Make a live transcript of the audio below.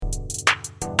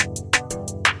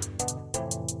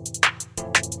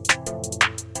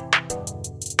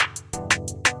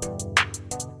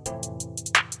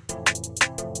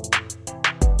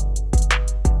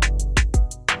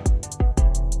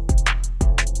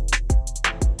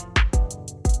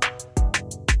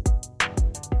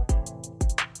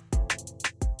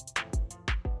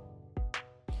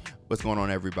What's going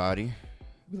on, everybody?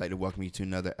 We'd like to welcome you to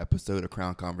another episode of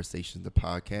Crown Conversations, the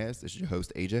podcast. This is your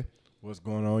host, AJ. What's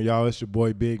going on, y'all? It's your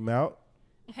boy, Big Mouth.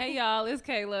 Hey, y'all. It's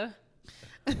Kayla.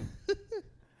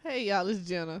 Hey, y'all. It's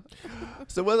Jenna.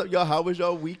 So what's up, y'all? How was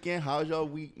y'all weekend? How's y'all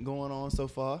week going on so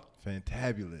far?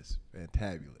 Fantabulous.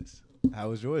 How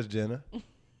was yours, Jenna?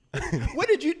 What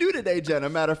did you do today, Jenna?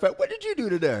 Matter of fact, what did you do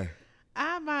today?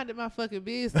 I minded my fucking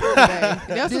business today.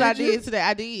 That's what I did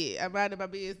today. I minded my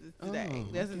business today.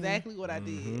 That's exactly what I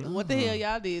did. What the hell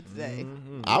y'all did today?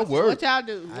 I What worked. y'all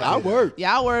do? I worked.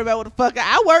 Y'all worry about what the fuck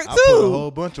I work I put a too. whole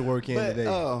bunch of work in But, today.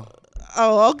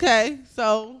 Oh, okay.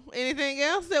 So anything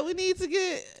else that we need to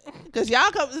get? Because y'all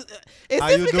come. Is How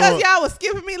this you because doing? y'all was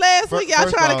skipping me last week? Y'all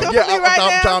First trying off- to come Yeah, for me right I'm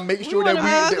now? trying to make sure that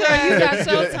Okay. You got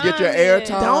your get your time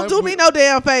airtime. in. Don't do me no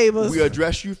damn favors. We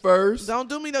address you first. Don't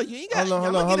do me no. You ain't got.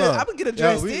 Hold on. I'm gonna get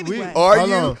addressed Yeah, anyway. Are Hold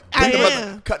you? on. I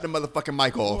am. Cut the motherfucking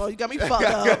mic off. Well, you got me fucked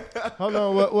up. Hold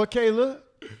on. What, Kayla?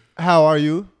 How are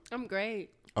you? I'm great.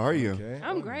 Are you? Okay.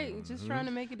 I'm great. Just trying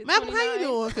to make it to Malcolm, how you 29.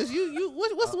 doing? Cause you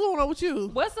what's going on with you?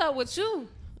 What's up with you?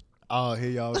 Oh, here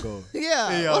y'all go.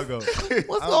 Yeah. Here y'all what's, go.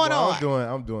 What's going on?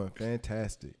 I'm doing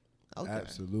fantastic. Okay.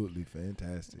 Absolutely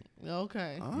fantastic.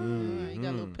 Okay. Oh. Alright, you got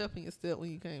a little pep in your step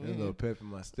when you came A in. little pep in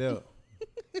my step.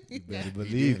 You better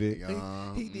believe it.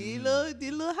 He did a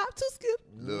little hop to skip.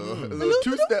 Little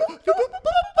two-step.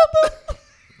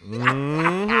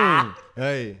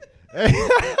 Hey.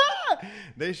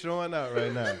 They showing out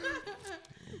right now.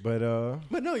 But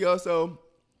But no, y'all. So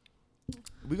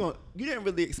you didn't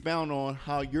really expound on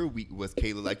how your week was,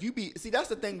 Kayla. Like see, that's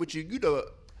the thing with you. You the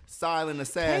silent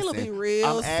assassin. Kayla be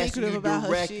real I'm asking secretive you about her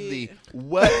directly.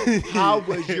 shit. How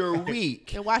was your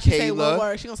week? And watch she say Kayla? one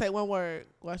word. She gonna say one word.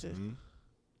 Watch this.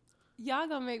 Y'all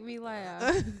gonna make me laugh.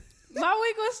 My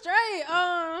week was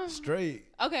straight. straight.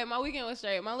 Okay, my weekend was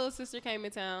straight. My little sister came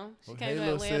in town. She Okay, came to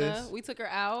little Atlanta. sis. We took her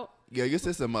out. Yeah, your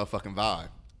sister a motherfucking vibe.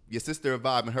 Your sister a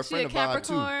vibe and her She a friend a vibe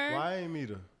too. Capricorn. Why ain't meet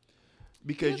her?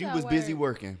 Because She you was was at busy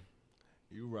work. working.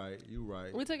 You right.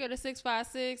 We took her to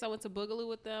 656. I went to Boogaloo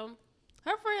with them.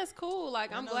 Her friend's cool.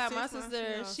 Like, I'm glad my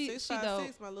sister, she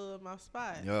dope. my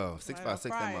spot. Yo, 656 that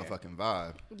Friday. motherfucking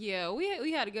vibe. Yeah,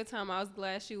 we had a good time. I was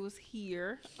glad she was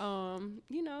here. Cap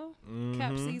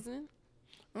season.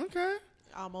 Okay.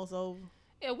 Almost over.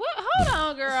 Yeah, what? Hold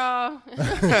on, girl.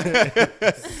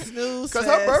 Snooze. Because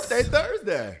her fest. birthday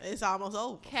Thursday. It's almost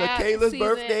over. So Cap Kayla's season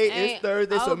birthday is ain't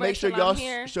Thursday, so over make sure till y'all I'm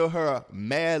here. show her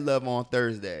mad love on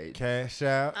Thursday. Cash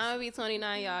out. I'm gonna be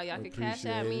 29, y'all. Y'all can cash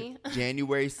at me.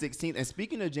 January 16th. And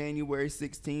speaking of January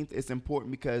 16th, it's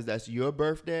important because that's your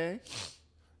birthday.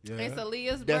 Yeah. It's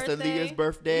Aaliyah's That's birthday. Aaliyah's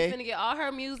birthday. We finna get all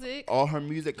her music. All her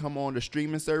music come on the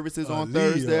streaming services on Aaliyah.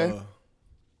 Thursday.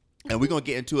 And we're going to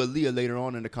get into Aaliyah later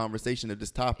on in the conversation of this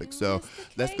topic. So Mr.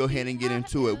 let's go ahead and get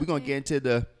into it. We're going to get into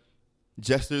the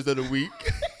gestures of the week.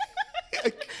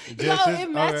 Yo,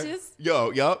 it matches. Yo,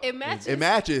 yup. It matches. It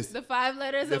matches. The 5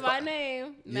 letters The of my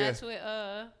name Yeah. match with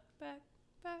back.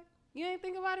 You ain't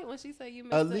think about it when she said you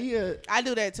missed it? Aaliyah. I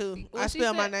do that too. Well, I she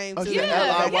spell my said- name Oh, too. she said Yeah,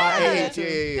 L-I-Y-A. yeah.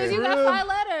 Yeah. Cause you got 5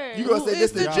 letters. You going to say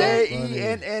this Who to is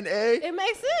Jenna? It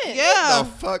makes sense. Yeah. The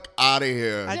fuck out of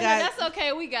here. I Jenna, got it. that's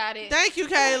okay. We got it. Thank you,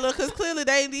 Kayla, because clearly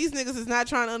these niggas is not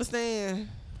trying to understand.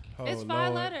 It's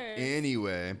 5 letters.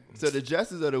 Anyway, so the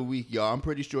gestures of the week, y'all. I'm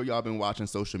pretty sure y'all been watching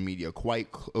social media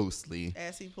quite closely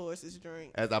As he pours his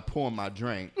drink. as I pour my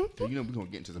drink. So you know we're gonna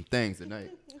get into some things tonight.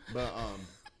 But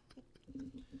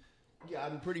yeah,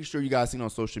 I'm pretty sure you guys seen on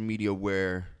social media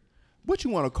where what you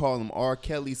want to call them, R.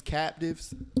 Kelly's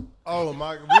captives. Oh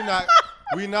my!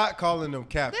 We not calling them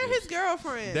captives. They're his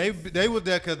girlfriends. They were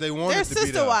there because they wanted They're to be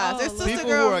sister there. wives. Oh, They're Lord. sister People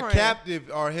who are girlfriends.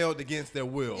 captive are held against their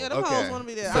will. Yeah, them hoes want to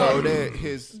be there. So they're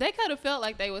his. They could have felt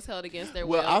like they was held against their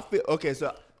Well, will. I feel okay.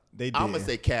 So They did. I'm gonna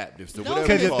say captives. So Don't whatever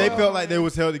Because you if call they them. felt like they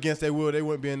was held against their will, they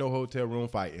wouldn't be in no hotel room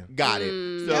fighting. Got it.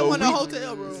 that So wasn't a we-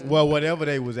 hotel room. Well, whatever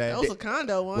they was at. That was a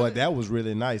condo one. Well, that was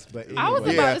really nice. But anyway. I was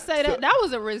Yeah. about to say So- that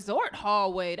was a resort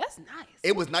hallway. That's nice.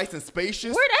 It was nice and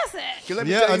spacious. Where that's at? 'Cause let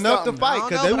me Yeah, tell you enough to something. fight I don't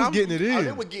because know, they but was I'm- getting it Oh, in.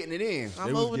 they were getting it in. I'm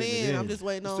They was moving getting it in. in. I'm just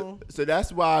waiting on So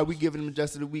that's why we giving him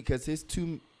just of the week because his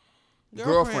two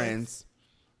girlfriends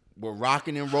were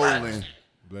rocking and rolling.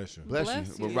 Bless you. Bless Bless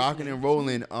you. We're you. rocking and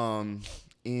rolling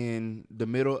in the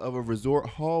middle of a resort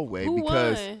hallway Who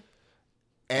because won?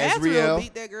 Azriel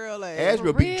beat that girl ass. Azriel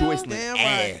For beat real? Joycelyn Damn ass.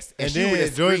 right. And she was then there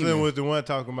Joycelyn screaming. was the one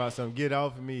talking about something. Get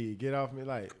off me. Get off me.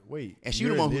 Like, wait. And she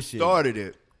you're the one who initiating. started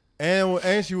it.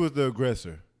 And she was the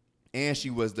aggressor. And she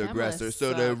was the That aggressor. must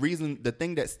So suck. the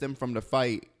thing that stemmed from the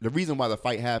fight, the reason why the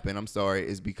fight happened, I'm sorry,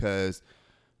 is because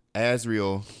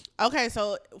Azriel, Okay,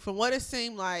 so from what it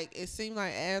seemed like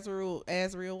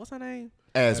Azriel, what's her name?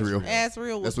 Azriel.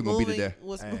 Azriel was That's what gonna be moving, today.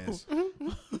 was Ass.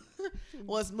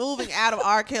 was moving out of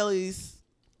R. Kelly's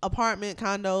apartment,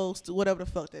 condos, whatever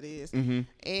the fuck that is.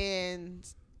 And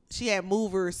she had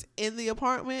movers in the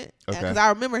apartment. Because I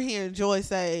remember hearing Joy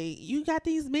say, "You got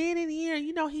these men in here.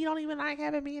 You know he don't even like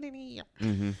having men in here."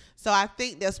 So I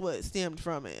think that's what stemmed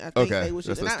from it. I think they was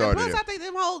just. Plus, I think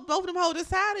both of them hold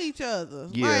decided each other.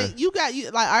 Yeah.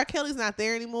 Like R. Kelly's not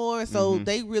there anymore, so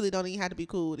they really don't even have to be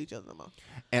cool with each other no more.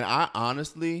 And I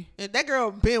honestly, and that girl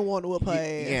been wanting to whip her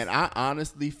ass. And I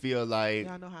honestly feel like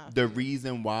the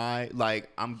reason why, like,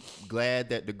 I'm glad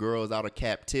that the girl's out of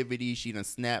captivity. She done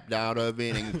snapped out of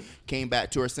it and came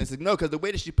back to her senses. No, because the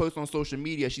way that she posts on social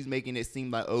media, she's making it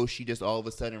seem like, oh, she just all of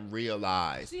a sudden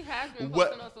realized. She has been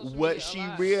posting on social media what she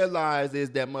realized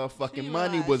is that motherfucking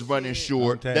money was running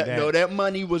short. That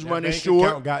money was running short.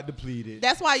 Account got depleted.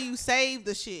 That's why you save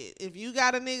the shit. If you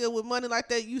got a nigga with money like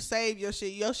that, you save your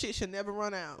shit. Your shit should never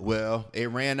run out. Well, it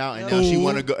ran out, and now she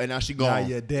want to go, and now she gone.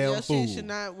 Your damn your fool. shit should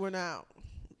not run out.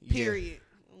 Period.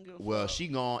 Yeah. Well, she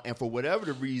gone, and for whatever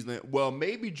the reason, well,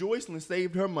 maybe Joycelyn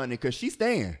saved her money because she's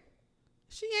staying.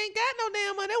 She ain't got no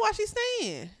damn money. That's why she's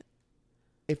staying.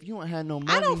 If you don't have no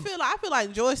money, I feel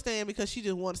like Joy staying because she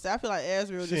just wants to stay. I feel like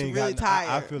Azriel just really tired.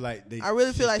 I feel like I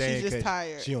really feel like she's just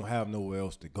tired. She don't have nowhere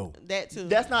else to go. That too.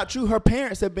 That's not true. Her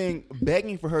parents have been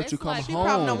begging for her to come home. She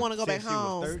probably don't want to go back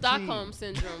home. Stockholm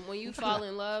syndrome. When you fall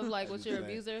in love, like with your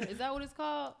abuser, is that what it's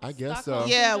called? I guess Stockholm so.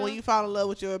 Yeah, syndrome? when you fall in love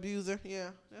with your abuser.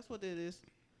 Yeah, that's what it is.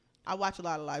 I watch a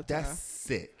lot of Lifetime. That's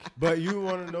sick. But you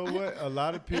want to know what? A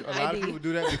lot of people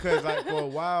do that because, like, for a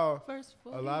while,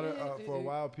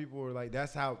 people were like,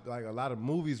 that's how, like, a lot of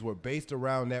movies were based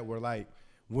around that, where like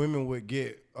women would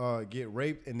get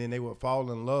raped and then they would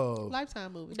fall in love.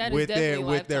 Lifetime movie. With their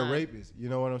rapists. You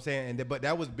know what I'm saying? But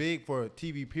that was big for a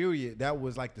TV period. That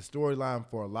was like the storyline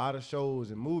for a lot of shows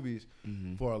and movies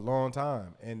for a long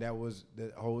time. And that was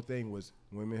the whole thing was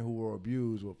women who were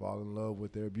abused would fall in love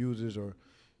with their abusers or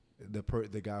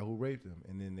the guy who raped them,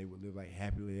 and then they would live like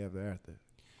happily ever after.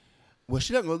 Well,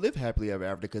 she not gonna live happily ever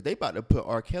after because they about to put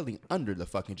R. Kelly under the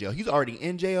fucking jail. He's already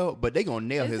in jail, but they gonna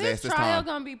nail his ass this time. Is this trial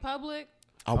gonna be public?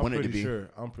 I want it to be.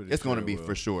 I'm pretty. It's gonna be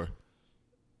for sure.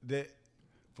 That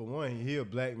for one, he a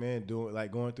black man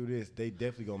going through this. They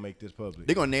definitely gonna make this public.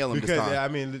 They gonna nail him because, this time. I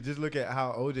mean, just look at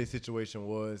how OJ's situation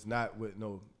was, not with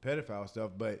no pedophile stuff,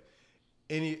 but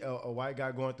a white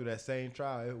guy going through that same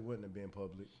trial, it wouldn't have been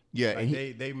public. Yeah,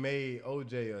 like they made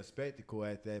OJ a spectacle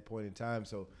at that point in time.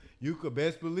 So you could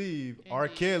best believe R.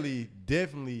 Kelly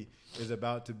definitely is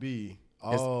about to be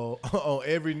on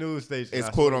every news station. It's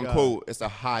quote unquote. It's a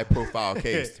high profile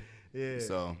case. Yeah.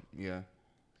 So yeah.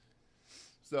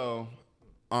 So,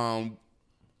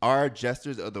 our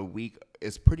Jesters of the Week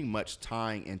is pretty much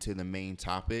tying into the main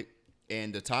topic,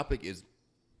 and the topic is,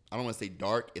 I don't want to say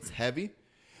dark. It's heavy.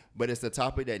 But it's a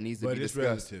topic that needs to be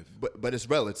discussed. But it's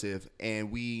relative,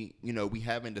 and we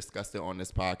haven't discussed it on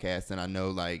this podcast. And I know,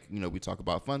 like, we talk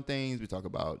about fun things, we talk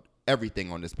about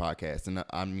everything on this podcast. And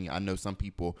I mean, I know some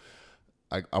people,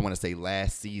 I want to say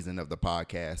last season of the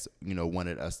podcast,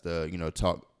 wanted us to,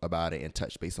 talk about it and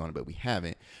touch base on it, but we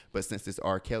haven't. But since this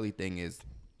R. Kelly thing is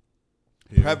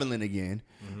prevalent again,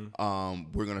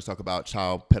 we're gonna talk about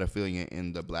child pedophilia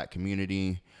in the black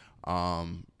community.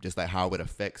 Just like how it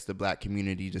affects the black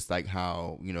community, just like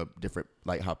how, different,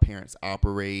 like how parents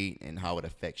operate and how it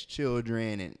affects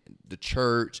children and the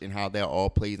church and how that all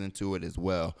plays into it as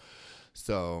well.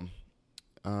 So,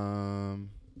 we'll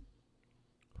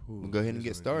go ahead and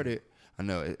get started. I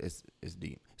know it's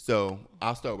deep. So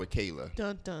I'll start with Kayla.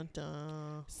 Dun, dun,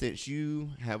 dun. Since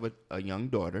you have a young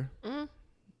daughter, a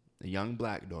young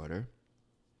black daughter,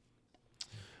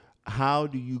 how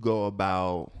do you go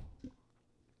about,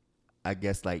 I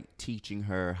guess, like, teaching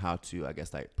her how to, I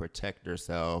guess, like, protect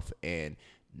herself and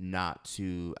not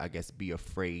to, I guess, be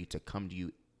afraid to come to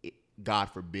you, God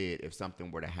forbid, if something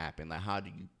were to happen? Like, how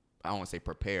do you, I don't want to say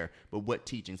prepare, but what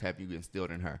teachings have you instilled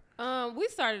in her? We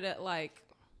started at, like,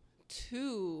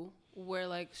 2, where,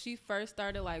 like, she first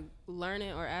started, like,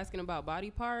 learning or asking about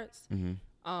body parts.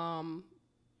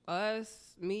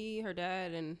 Us, me, her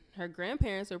dad, and her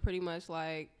grandparents are pretty much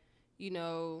like,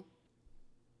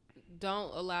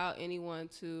 don't allow anyone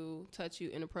to touch you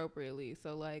inappropriately.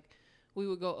 So, like, we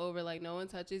would go over, like, no one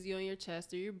touches you on your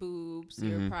chest or your boobs,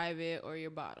 your private or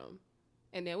your bottom.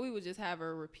 And then we would just have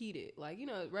her repeat it. Like,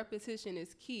 repetition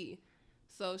is key.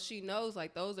 So she knows,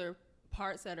 like, those are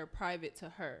parts that are private to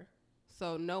her.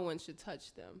 So no one should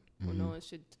touch them. Or no one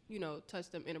should,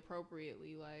 touch them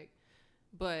inappropriately. Like,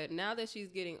 but now that she's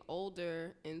getting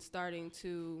older and starting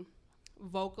to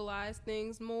vocalize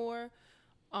things more,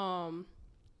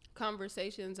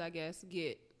 conversations, I guess,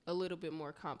 get a little bit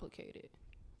more complicated,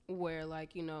 where,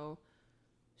 like,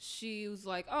 she was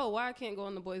like, oh, why I can't go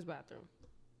in the boys' bathroom?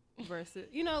 Versus,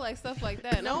 like stuff like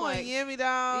that. And no I'm one like, hear me,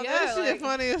 dog. Yeah, That shit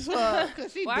funny as fuck.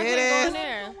 Cause she why I dead can't go in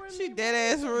ass. there? She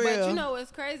dead ass for real. But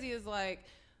what's crazy is like,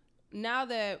 now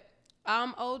that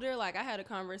I'm older, like I had a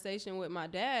conversation with my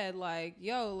dad, like,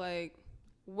 yo, like,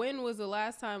 when was the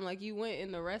last time like you went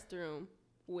in the restroom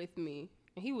with me?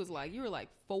 And he was like, you were like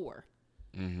 4.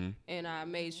 Mm-hmm. And I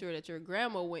made sure that your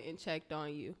grandma went and checked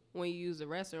on you when you used the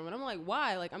restroom. And I'm like,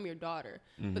 why? Like, I'm your daughter.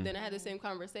 Mm-hmm. But then I had the same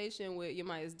conversation with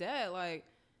Yamaya's dad, like,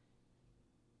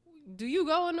 do you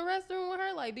go in the restroom with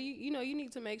her? Like, do you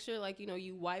need to make sure, like,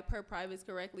 you wipe her privates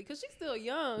correctly? Because she's still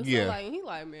young. So, yeah. like, and he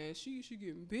like, man, she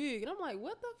getting big. And I'm like,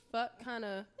 what the fuck kind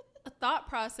of thought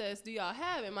process do y'all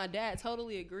have? And my dad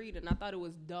totally agreed, and I thought it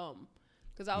was dumb.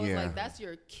 Because I was like, that's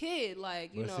your kid.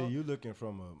 Like, you know. But see, you looking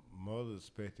from a mother's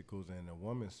spectacles and a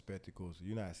woman's spectacles.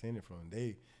 You're not seeing it from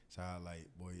they side. Like,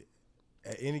 boy,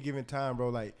 at any given time, bro,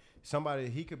 like, somebody,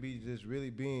 he could be just really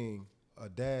being a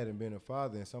dad and being a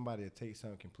father, and somebody would take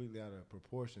something completely out of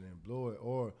proportion and blow it,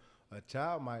 or a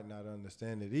child might not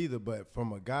understand it either. But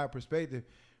from a guy perspective,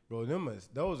 bro,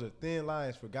 those are thin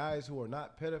lines for guys who are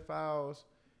not pedophiles.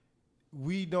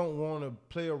 We don't want to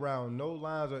play around no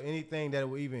lines or anything that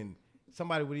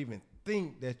somebody would even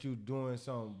think that you're doing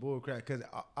some bullcrap, because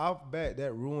off bat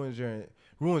that ruins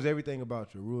everything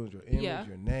about you. Ruins your image,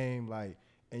 your name, like.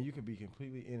 And you can be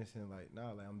completely innocent, like,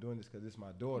 nah, like, I'm doing this because it's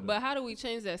my daughter. But how do we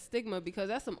change that stigma? Because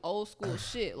that's some old school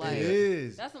shit. Like, it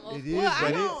is. That's some old it school. Is,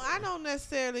 well, I don't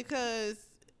necessarily, because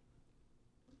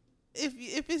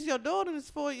if it's your daughter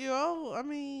that's 4-year-old, I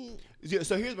mean. Yeah,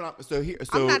 so here's what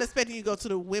I'm not expecting you to go to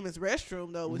the women's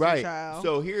restroom though with your child.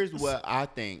 So here's what I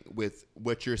think with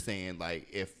what you're saying.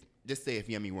 Like, just say if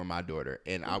Yummy were my daughter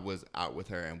and I was out with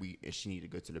her and she needed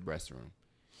to go to the restroom.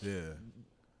 Yeah.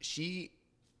 She's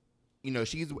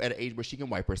at an age where she can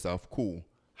wipe herself. Cool.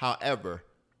 However,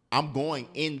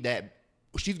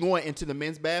 she's going into the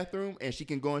men's bathroom and she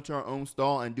can go into her own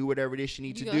stall and do whatever it is she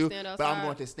needs to do. But I'm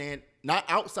going to stand not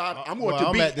outside. I'm going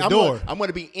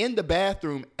to be in the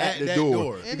bathroom at the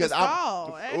door.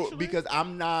 Because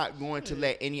I'm not going to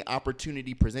let any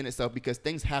opportunity present itself, because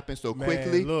things happen so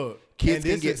quickly. Look, kids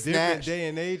can get snatched. snatched. Day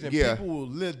and age, and people will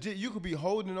legit. You could be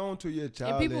holding on to your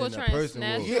child, and people will try to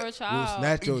snatch your child. Will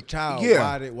snatch your child.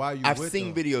 Yeah, while you. I've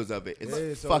seen videos of it.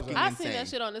 It's fucking insane. I've seen that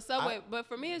shit on the subway, but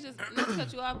for me, it's just not to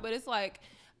cut you off. But it's like,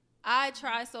 I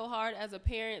try so hard as a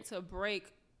parent to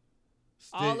break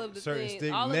all of the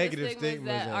things, all of the stigmas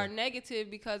that are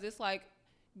negative, because it's like,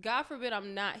 God forbid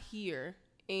I'm not here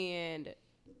and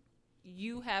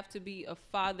you have to be a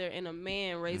father and a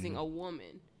man raising a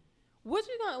woman. How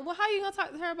you gonna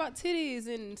talk to her about titties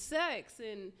and sex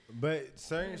and? But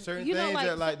certain things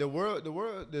that, like, the world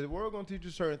gonna teach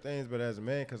you certain things. But as a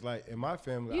man, because, like, in my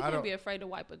family, you can't be afraid to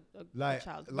wipe a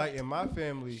child's butt. Like in my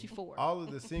family, all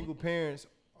of the single parents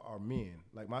are men.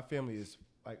 Like, my family is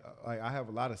like I have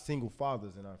a lot of single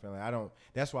fathers in our family.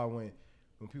 That's why when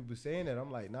people be saying that, I'm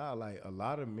like, nah. Like, a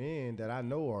lot of men that I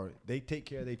know they take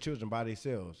care of their children by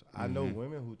themselves. I know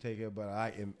women who take care,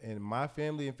 but in my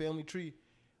family and family tree,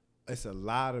 it's a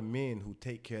lot of men who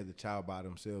take care of the child by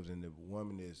themselves, and the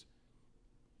woman is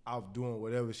out doing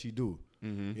whatever she do.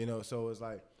 Mm-hmm. So it's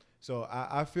like, so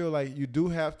I feel like you do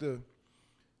have to.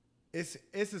 It's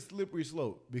a slippery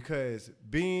slope, because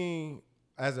being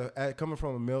coming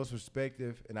from a male's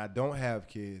perspective, and I don't have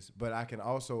kids, but I can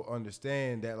also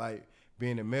understand that, like,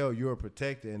 being a male, you're a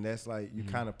protector, and that's like you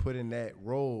kind of put in that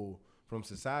role from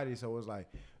society. So it's like,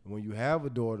 when you have a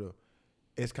daughter,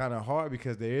 it's kind of hard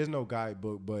because there is no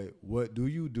guidebook. But what do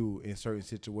you do in certain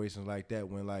situations like that,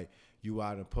 when, like, you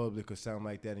out in public or something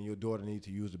like that and your daughter needs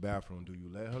to use the bathroom? Do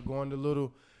you let her go in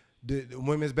the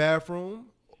women's bathroom?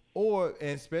 And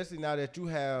especially now that you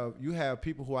have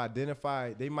people who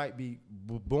identify, they might be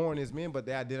born as men, but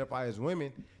they identify as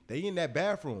women. They in that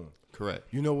bathroom. Correct.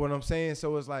 You know what I'm saying?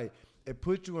 So it's like, it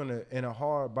puts you in a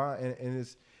hard bind, and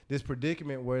it's this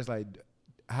predicament where it's like,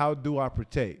 how do I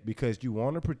protect? Because you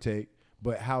want to protect,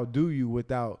 but how do you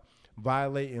without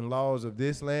violating laws of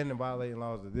this land and violating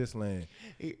laws of this land?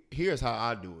 Here's how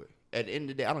I do it. At the end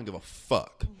of the day, I don't give a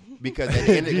fuck, because at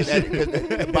the end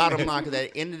of the bottom line, because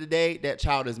at the end of the day, that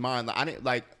child is mine.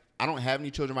 Like, I don't have any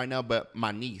children right now, but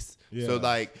my niece. Yeah. So,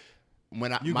 like,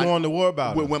 when going to war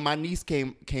about it. When my niece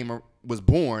was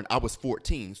born, I was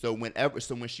 14. So when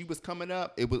she was coming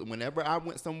up, it was whenever I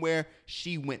went somewhere,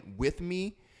 she went with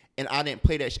me. And I didn't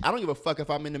play that. I don't give a fuck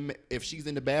if she's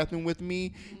in the bathroom with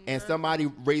me and somebody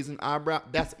raising an eyebrow.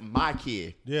 That's my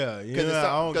kid. Yeah, I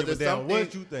don't give a damn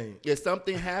what you think. If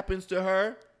something happens to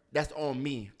her, that's on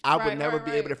me. I would Right, never right,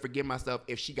 be able right. to forgive myself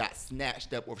if she got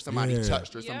snatched up or if somebody Yeah.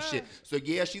 touched her Yeah. some shit. So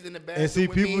yeah, she's in the bathroom And see,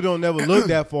 with people me. don't never look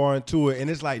that far into it, and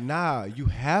it's like, nah, you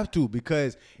have to,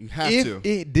 because You have if to.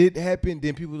 it did happen,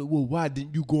 then people are like, well, why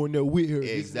didn't you go in there with her?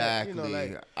 This and that, Exactly. you know,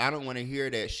 like, I don't want to hear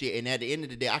that shit. And at the end of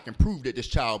the day, I can prove that this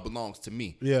child belongs to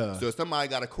me. Yeah. So if somebody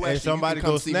got a question, and somebody you can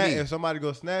come go see snatch, me. if somebody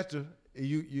go snatch her,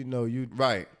 you know you.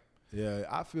 Right. Yeah,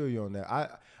 I feel you on that. I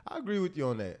agree with you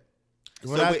on that.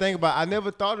 When So I wait- think about, I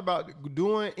never thought about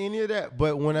doing any of that,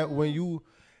 but when you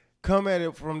come at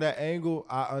it from that angle,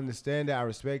 I understand that, I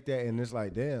respect that, and it's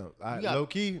like, damn, You got- low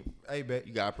key, hey, bet.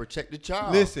 You gotta protect the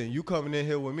child. Listen, you coming in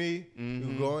here with me,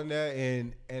 Mm-hmm. you go in there,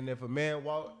 and if a man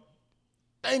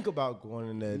think about going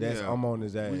in there, that's Yeah. I'm on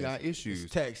his ass. We got issues.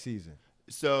 It's tax season.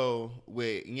 So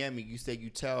with Yemi, you said you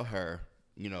tell her,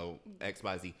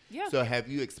 XYZ. Yeah. So have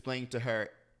you explained to her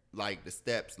like the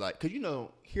steps, like, cause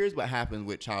here's what happens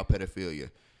with child pedophilia.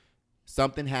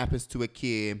 Something happens to a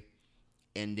kid,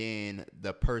 and then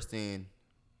the person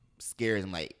scares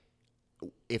him, like,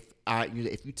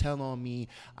 if you tell on me,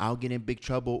 I'll get in big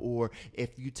trouble, or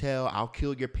if you tell, I'll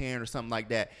kill your parent or something like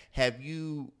that. Have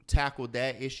you tackled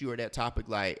that issue or that topic?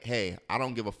 Like, hey, I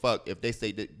don't give a fuck if they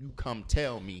say that you come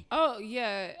tell me. Oh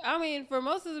yeah, I mean, for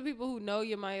most of the people who know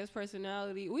Yamaya's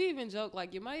personality, we even joke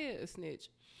like Yamaya is a snitch.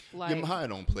 Like Yamaya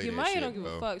don't play that Yamaya shit, don't give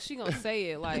bro. a fuck. She gonna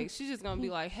say it. Like she's just gonna be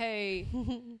like, hey.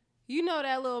 You know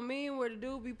that little meme where the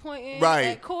dude be pointing Right.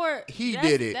 at court? He That's-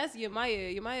 did it. That's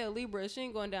Yamaya. Yamaya Libra. She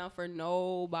ain't going down for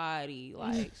nobody.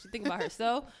 Like she think about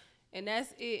herself, and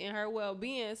that's it, and her well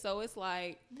being. So it's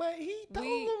like, But he told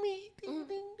me. Ding,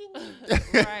 ding,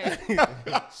 ding.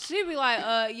 right? She be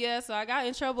like, yeah. So I got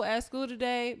in trouble at school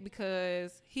today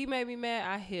because he made me mad.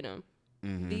 I hit him.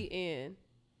 The end.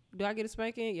 Do I get a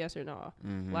spanking? Yes or no?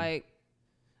 Like,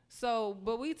 so,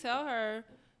 but we tell her,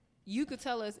 you could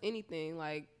tell us anything.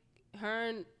 Like,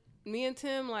 me and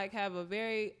Tim like have a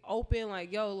very open,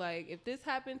 like, yo, like if this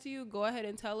happened to you, go ahead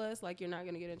and tell us. Like, you're not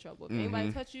gonna get in trouble. If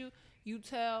anybody touch you, you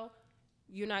tell.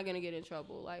 You're not gonna get in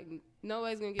trouble. Like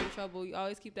nobody's gonna get in trouble. You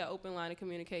always keep that open line of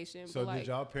communication. So but like, did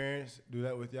y'all parents do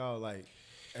that with y'all? Like,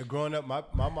 growing up, my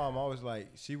mom always like,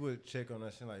 she would check on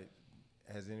us and like,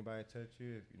 has anybody touched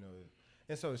you? If you know,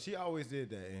 and so she always did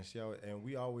that, and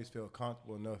we always felt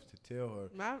comfortable enough to tell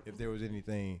her if there was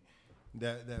anything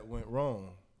that went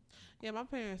wrong. Yeah, my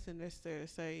parents didn't necessarily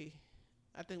say.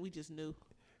 I think we just knew.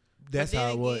 That's But then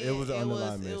how it was. again, It was an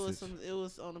underlying it message. it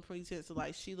was on the pretense of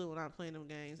like Sheila was not playing them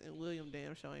games, and William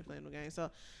damn sure ain't playing them games.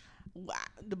 So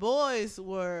the boys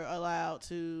were allowed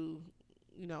to,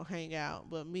 hang out,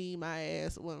 but me, my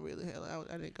ass wasn't really hell.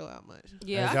 I didn't go out much.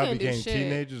 yeah, As I y'all couldn't do became shit.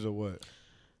 teenagers or what?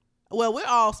 Well, we're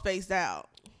all spaced out.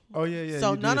 Oh yeah.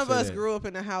 So you did none of say us that. grew up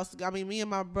in the house. I mean, me and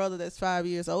my brother that's 5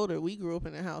 years older, we grew up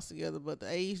in the house together, but the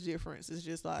age difference is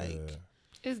just like. Yeah.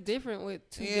 It's different with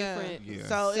two Yeah. different. Yeah.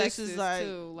 So it's sexes, just like,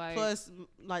 too. Like, plus,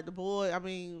 like the boy, I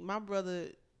mean, my brother,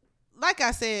 like I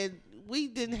said, we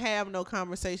didn't have no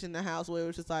conversation in the house where it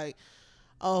was just like,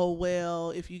 oh,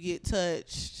 well, if you get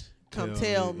touched, come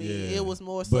tell me. Yeah. It was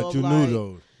more so But of you like, knew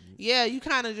those. yeah, you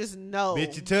kind of just know.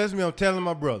 Bitch, you touch me, I'm telling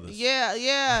my brothers. Yeah,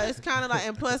 it's kind of like,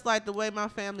 and plus, like the way my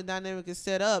family dynamic is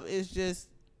set up,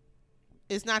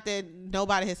 it's not that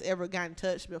nobody has ever gotten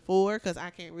touched before, because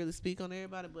I can't really speak on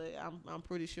everybody, but I'm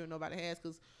pretty sure nobody has,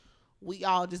 because we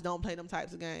all just don't play them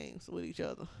types of games with each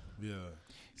other. Yeah.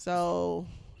 So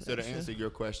To answer your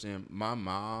question, my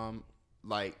mom,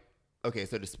 like, okay,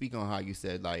 so to speak on how you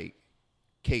said, like,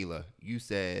 Kayla, you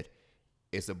said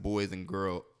it's a boys and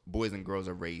girls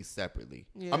are raised separately.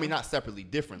 Yeah. I mean, not separately,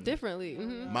 differently. differently.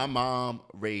 My mom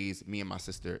raised me and my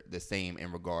sister the same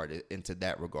into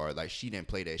that regard. Like, she didn't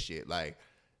play that shit. Like,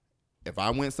 if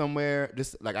I went somewhere,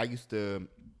 I used to,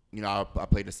 I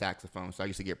played the saxophone, so I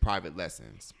used to get private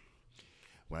lessons.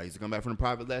 When I used to come back from the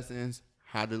private lessons,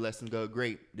 how did the lessons go?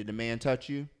 Great. Did the man touch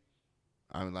you?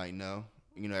 I was like, no.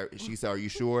 She said, are you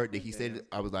sure? Did he say that?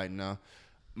 I was like, no.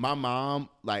 My mom,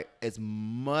 like, as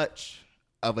much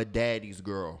of a daddy's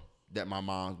girl that my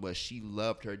mom was, she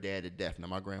loved her dad to death. Now,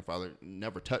 my grandfather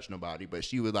never touched nobody, but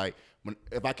she was like,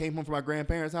 if I came home from my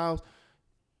grandparents' house,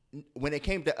 when it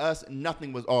came to us,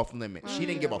 nothing was off limits. She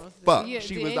didn't give a fuck. Yeah,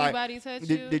 She did was anybody like, touch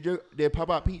you? did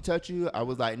Papa Pete touch you? I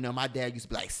was like, no, my dad used to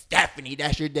be like, Stephanie,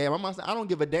 that's your dad. My mom said, I don't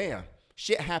give a damn.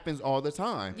 Shit happens all the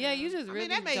time. Yeah, you just really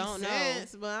that makes don't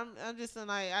sense, but I'm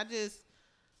just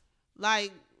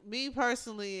like me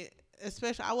personally,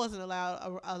 especially I wasn't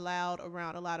allowed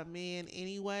around a lot of men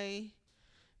anyway.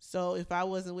 So if I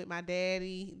wasn't with my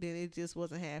daddy, then it just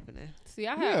wasn't happening. See,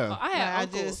 I Yeah. had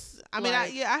uncles. I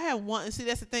have one. See,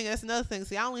 that's the thing. That's another thing.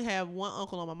 See, I only have one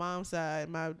uncle on my mom's side.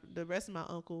 The rest of my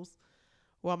uncles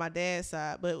well, my dad's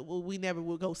side, but we never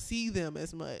would go see them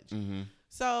as much. Mm-hmm.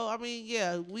 So I mean,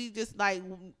 yeah, we just like,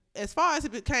 as far as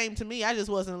it came to me, I just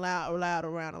wasn't allowed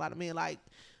around a lot of men. Like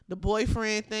the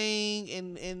boyfriend thing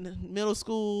in middle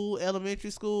school, elementary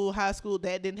school, high school,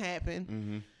 that didn't happen.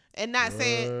 Mm-hmm. And not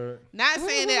saying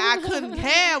that I couldn't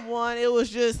have one. It was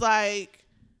just like,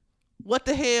 what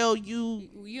the hell you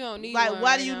don't need like? one Why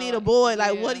right do you now. need a boy?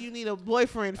 Like, Yeah. what do you need a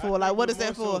boyfriend for? Like, what is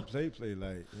that for? Play,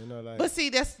 like, you know, like. But see,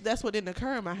 that's what didn't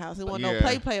occur in my house. It wasn't Yeah.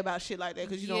 no play about shit like that,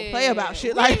 because you don't Yeah. play about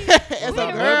shit We- like that as a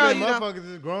we- girl. You know? Motherfuckers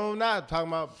is grown now talking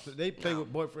about they play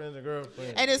with boyfriends and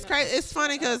girlfriends. And it's crazy. It's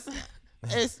funny because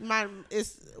it's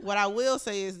what I will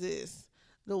say is this: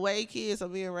 the way kids are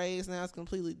being raised now is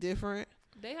completely different.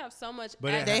 They have so much.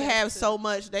 But access They have to- so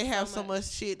much. They have so much.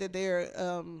 much shit that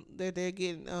they're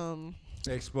getting.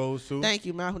 Exposed to. Thank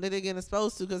you, Malcolm. That they're getting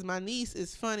exposed to. Because my niece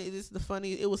is funny.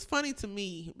 It was funny to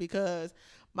me because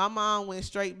my mom went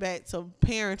straight back to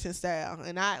parenting style,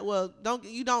 and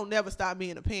you don't never stop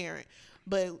being a parent,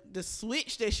 but the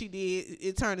switch that she did,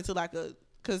 it turned into like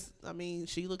because I mean,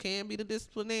 Sheila can be the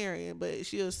disciplinarian, but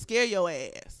she'll scare your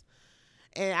ass.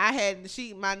 And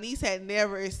my niece had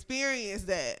never experienced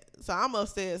that, so I'm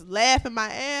upstairs laughing my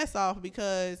ass off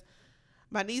because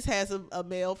my niece has a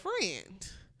male friend.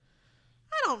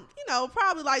 I don't,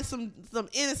 probably like some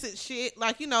innocent shit,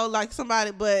 like, like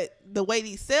somebody, but the way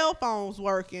these cell phones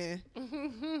working,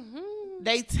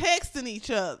 they texting each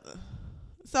other.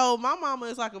 So my mama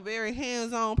is like a very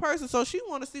hands-on person, so she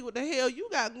want to see what the hell you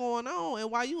got going on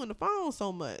and why you in the phone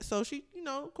so much. So she,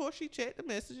 of course, she checked the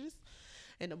messages,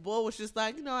 and the boy was just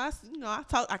like,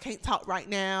 I can't talk right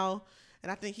now.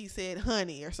 And I think he said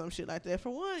honey or some shit like that. For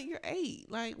one, you're 8.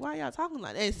 Like, why y'all talking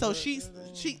like that? And so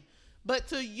but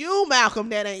to you, Malcolm,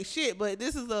 that ain't shit. But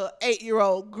this is a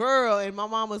 8-year-old girl, and my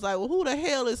mom was like, well, who the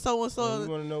hell is so-and-so? You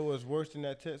want to know what's worse than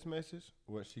that text message?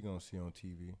 What she going to see on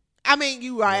TV. I mean,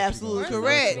 you are Yeah, absolutely she gonna-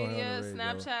 correct. she gonna- Yeah, on the radio.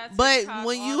 Snapchat. But TikTok,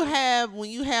 when all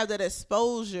you have that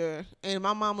exposure, and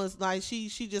my mama's like, she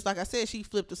just, like I said, she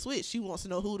flipped the switch. She wants to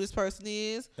know who this person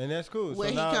is, And that's cool. where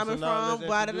so he now, coming so now from,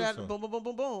 let's introduce him. boom, boom, boom,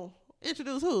 boom, boom.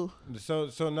 Introduce who? So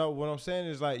no, what I'm saying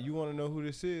is, like, you want to know who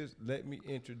this is? Let me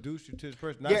introduce you to this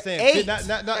person. Not You're saying 8. not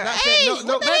saying Hey, no.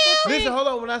 what the hell? Listen, hold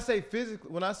on. When I say physically,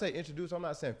 when I say introduce, I'm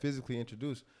not saying physically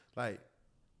introduce. Like,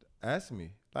 ask me.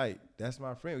 Like, that's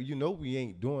my friend. You know we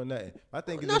ain't doing nothing. My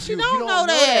thing is, No, if she you don't don't know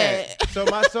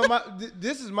that.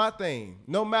 This is my thing.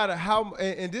 No matter how,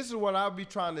 and this is what I'll be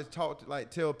trying to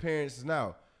tell parents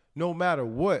now. No matter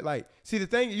what, like, see, the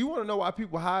thing, you want to know why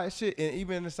people hide shit, and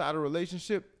even inside a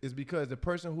relationship, is because the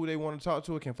person who they want to talk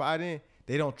to or confide in,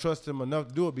 they don't trust them enough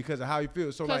to do it because of how he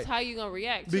feels. So, Because like, how you gonna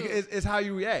react? because it's how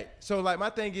you react. So, like, my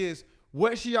thing is,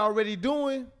 what she already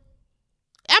doing?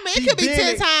 I mean, it She could be been 10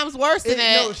 ex- times worse than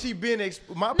that. No, she been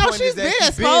exposed. My No, point she's is that been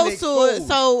she been exposed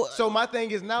to it, so my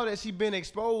thing is, now that she been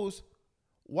exposed,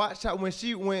 watch how when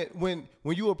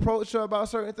you approach her about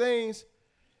certain things,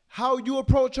 how you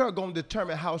approach her gonna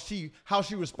determine how she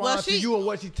responds to you and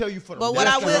what she tell you for the But what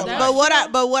rest I of will, her That's life.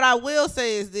 but what I will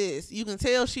say is this: you can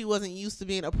tell she wasn't used to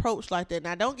being approached like that.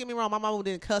 Now, don't get me wrong, my mama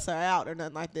didn't cuss her out or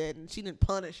nothing like that, and she didn't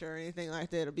punish her or anything like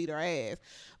that or beat her ass.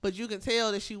 But you can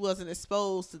tell that she wasn't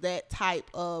exposed to that type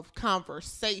of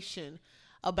conversation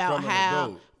about From an how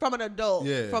adult. from an adult,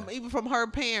 Yeah. even from her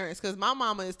parents, because my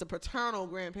mama is the paternal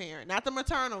grandparent, not the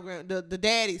maternal the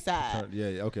daddy side.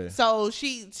 Yeah, okay. So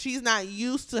she's not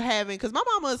used to having, because my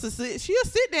mama she'll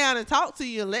sit down and talk to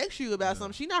you and lecture you about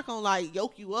something. She's not gonna like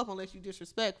yoke you up unless you're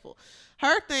disrespectful.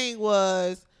 Her thing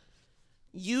was,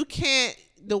 you can't,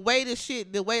 the way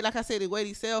like I said, the way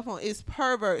these cell phone is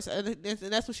perverts, and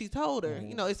that's what she told her.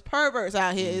 You know, it's perverts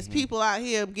out here. It's people out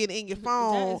here getting in your That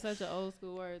phone. is such an old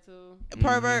school word too.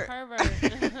 Pervert. Pervert.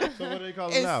 So what they call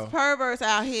it It's now? perverts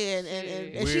out here,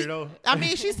 and she, Weirdo. I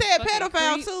mean, she said Fucking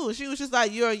pedophile creep. too. She was just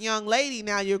like, you're a young lady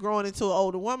now. You're growing into an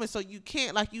older woman, so you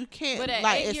can't But at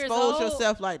like 8 years expose old-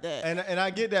 yourself like that. And I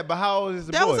get that, but how old is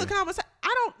the That boy? was a conversation.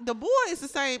 The boy is the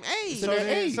same age. so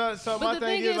then, so But my the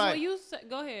thing thing is, like, when you say,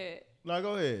 go ahead. no,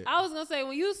 go ahead. I was gonna say,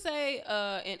 when you say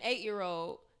an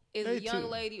 8-year-old is They a young too.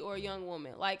 lady or a young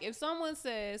woman, like if someone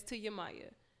says to Yamaya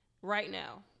right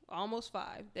now, almost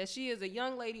 5, that she is a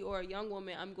young lady or a young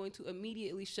woman, I'm going to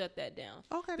immediately shut that down.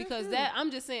 Okay, that's Because good. that,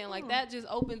 I'm just saying, like, that just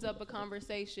opens up a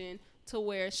conversation to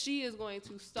where she is going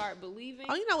to start believing.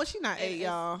 Oh, you know what? She not 8, and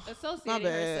y'all. My associating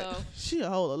bad. herself. She a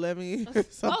whole 11 years.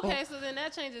 So. Okay, so then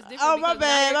that changes different. Oh, my because now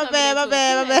bad, you're my bad, coming my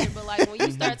bad, into a my bad. teenager, But like when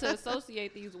you start to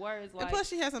associate these words, And like plus,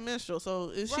 she has a menstrual,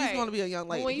 so she's Right. going to be a young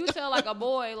But lady. when you tell like a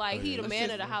boy, like Oh, he yeah. the That's man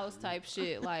of just- the house type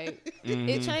shit, like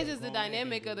it changes the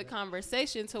dynamic of the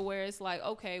conversation to where it's like,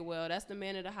 okay, well, that's the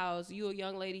man of the house. You a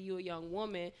young lady, you a young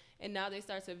woman, and now they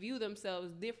start to view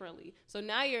themselves differently. So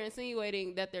now you're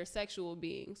insinuating that they're sexual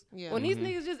beings. Yeah. When these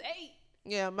niggas just ate.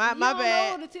 Yeah, my You bad. don't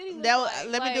know what the titty look like.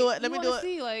 Let me Like, do it. you Let me wanna do it.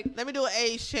 see, like- Let me do an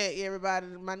age check, everybody.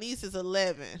 My niece is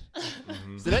 11.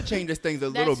 So that changes things a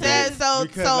little That's- bit. So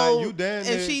Because so like, you damn and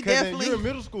near, she 'cause then definitely you're in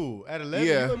middle school at 11.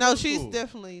 Yeah. you're in no, middle she's school.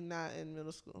 definitely not in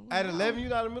middle school. At 11, you're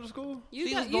not in middle school. You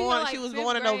She got- was you born. got, She like, was fifth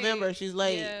born in grade. November. She's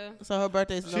late, Yeah. so her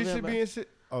birthday's She November. should be in.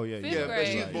 Oh yeah, Fifth yeah. grade.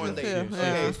 She's Right. born late. Yeah.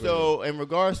 Okay, so in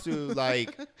regards to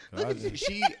like,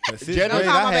 she Sixth Jenna, grade, Don't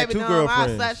call I my had baby two dumb. I'll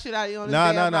girlfriends. slap shit out of you on this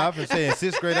Nah, damn I'm mic. just saying.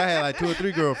 6th grade, I had like 2 or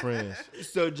 3 girlfriends.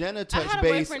 so Jenna I touched had a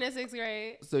base. boyfriend in 6th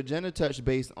grade. So Jenna touched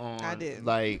base I on did.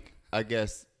 like I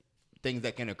guess things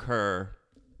that can occur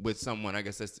with someone. I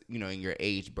guess that's in your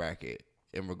age bracket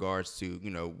in regards to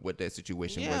what that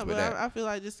situation Yeah, was with but that. I feel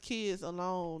like just kids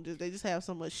alone, they just have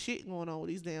so much shit going on with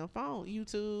these damn phones,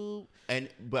 YouTube.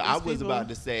 But I these was people- about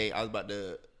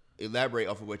to elaborate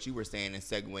off of what you were saying and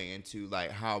segue into like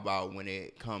how about when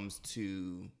it comes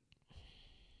to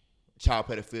child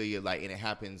pedophilia, like, and it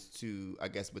happens to, I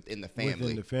guess, within the family.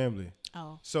 Within the family.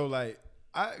 Oh, So like,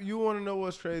 you want to know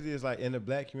what's crazy is like in the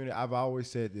black community. I've always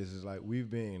said this is like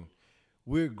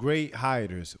we're great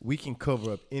hiders. We can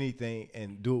cover up anything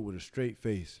and do it with a straight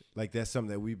face. Like that's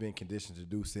something that we've been conditioned to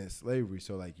do since slavery.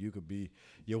 So like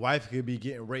your wife could be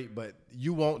getting raped, but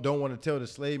you don't want to tell the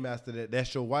slave master that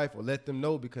that's your wife or let them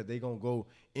know because they gonna go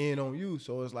in on you.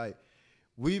 So it's like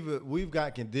we've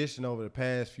got conditioned over the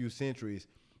past few centuries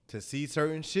to see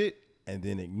certain shit and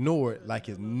then ignore it like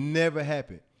it's never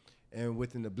happened. And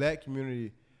within the black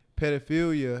community,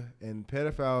 pedophilia and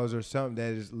pedophiles are something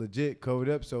that is legit covered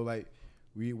up. So like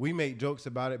we make jokes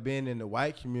about it being in the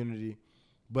white community,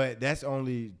 but that's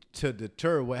only to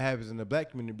deter what happens in the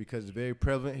black community because it's very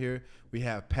prevalent here. We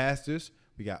have pastors,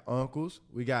 we got uncles,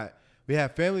 we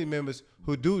have family members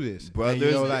who do this.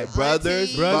 Brothers, And, like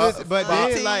brothers, but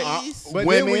then like aunties. but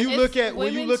Women. then when you look It's at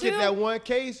women too. that one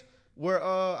case where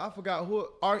I forgot who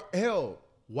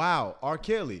R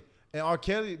Kelly. And R.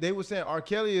 Kelly, they were saying R.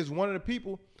 Kelly is one of the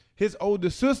people, his older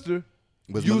sister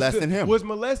Was molesting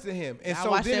him. And I so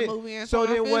watched then, that movie and so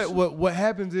saw then it what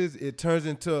happens is it turns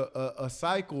into a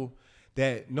cycle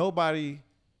that nobody,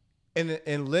 and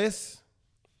unless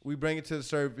we bring it to the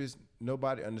surface,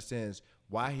 nobody understands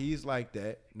why he's like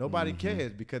that. Nobody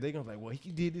cares because they're going to be like, well,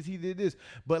 he did this.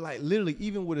 But like literally,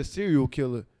 even with a serial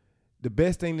killer, the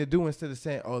best thing to do instead of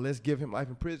saying, oh, let's give him life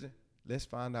in prison, let's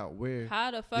find out where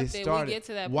How the fuck this did started. we get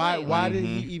to that Why point? Why Like, did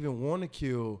he even want to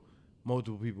kill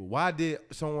multiple people? Why did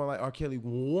someone like R. Kelly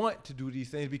want to do these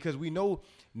things? Because we know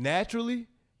naturally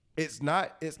it's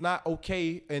not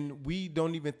okay, and we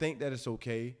don't even think that it's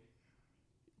okay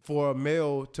for a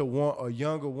male to want a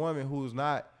younger woman who's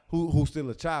still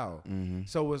a child.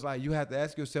 So it's like you have to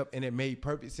ask yourself, and it made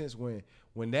perfect sense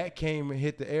when that came and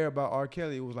hit the air about R.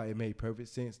 Kelly. It was like it made perfect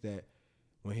sense that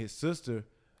when his sister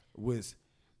was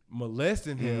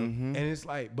molesting him, and it's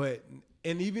like,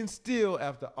 and even still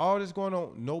after all this going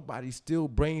on, nobody still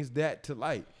brings that to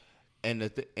light.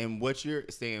 And and what you're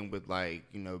saying with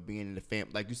like being in the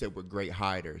family, like you said, we're great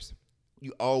hiders.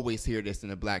 You always hear this in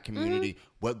the black community.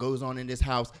 What goes on in this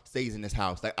house stays in this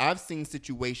house. Like I've seen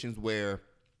situations where,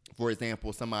 for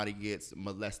example, somebody gets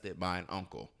molested by an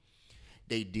uncle.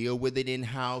 They deal with it in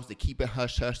house. They keep it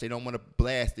hush hush. They don't want to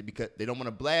blast it because they don't want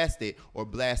to blast it or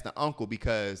blast the uncle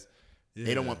because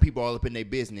they don't want people all up in their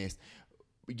business.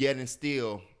 Yet and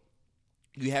still,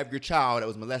 you have your child that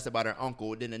was molested by their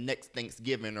uncle. Then the next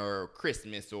Thanksgiving or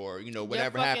Christmas or whatever your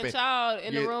fucking happened, child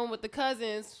in the Yeah. room with the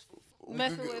cousins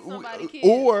messing with somebody's kid.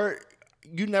 or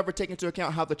you never take into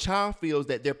account how the child feels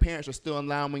that their parents are still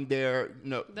allowing their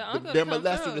uncle their to come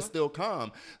molester through. to still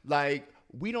come. Like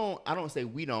I don't say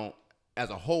we don't as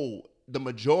a whole. The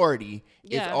majority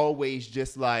is Yeah. always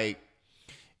just like,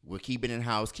 we'll keep it in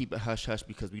house, keep it hush hush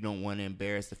because we don't want to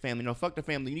embarrass the family. No, fuck the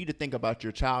family. You need to think about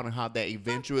your child and how that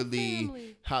eventually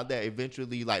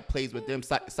like plays with them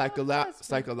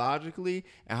psychologically,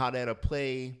 and how that'll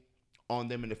play on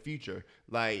them in the future.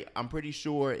 Like I'm pretty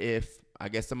sure if I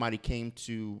guess somebody came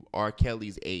to R.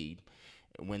 Kelly's aid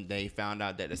when they found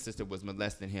out that the sister was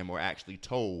molesting him or actually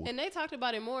told. And they talked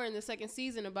about it more in the second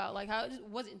season about like how it just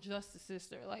wasn't just a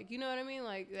sister, like you know what I mean,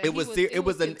 like that It was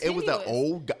an continuous.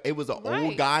 old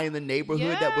guy in the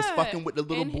neighborhood that was Yeah. fucking with the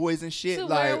little And boys and shit. to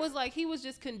Like where it was like he was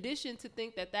just conditioned to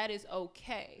think that is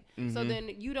okay. So then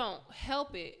you don't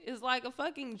help it. It's like a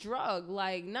fucking drug.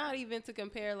 Like not even to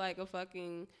compare like a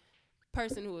fucking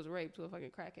person who was raped to a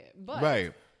fucking crackhead. But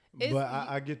right. it's- But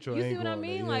I get your you see angle what I on that,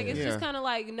 mean? yeah. Like it's Yeah. just kind of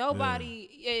like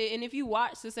nobody. And if you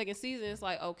watch the second season, it's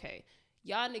like okay,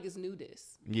 y'all niggas knew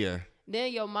this. Yeah.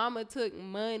 Then your mama took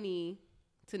money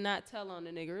to not tell on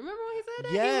the nigga. Remember when he said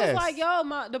that? Yes. He was like,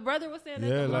 yo, the brother was saying that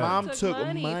Yeah, the like- Mom mom took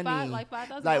money. money.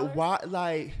 $5,000. Like why?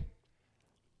 Like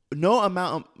no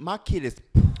amount. My kid is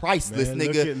priceless, Man,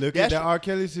 nigga. Look at that R.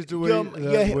 Kelly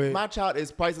situation. My child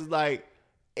is priceless. Like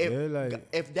if Yeah, like-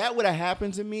 if that would have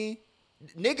happened to me,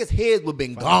 niggas' heads would have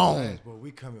been gone. But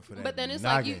we coming for that. But then it's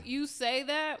noggin. like you say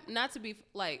that, not to be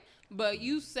like, but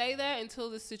you say that until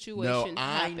the No, situation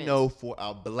happens. I know for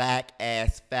a black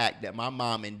ass fact that my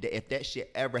mom and if that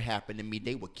shit ever happened to me,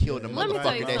 they would kill the Let me tell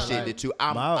motherfucker you that shit something. did too.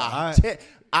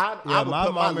 I- I would my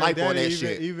put my mom and life on daddy that even,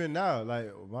 shit. even now,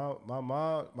 like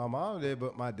my mom did,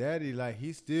 but my daddy, like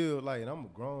he still like, and I'm a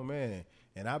grown man,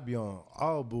 and I be on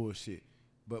all bullshit.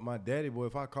 But my daddy, boy,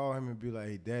 if I call him and be like,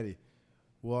 "Hey, daddy,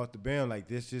 we're off the band, like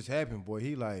this just happened," boy,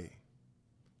 he like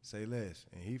say less,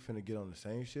 and he finna get on the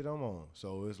same shit I'm on.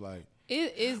 So it's like,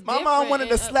 It is. My mom wanted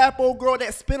to slap old girl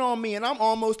that spit on me, and I'm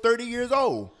almost 30 years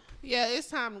old. Yeah, it's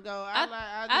time to go.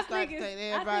 I just like to take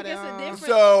everybody it's a on. different-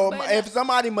 So but- if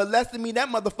somebody molested me, that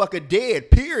motherfucker dead.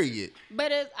 Period.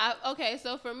 But okay,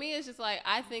 so for me, it's just like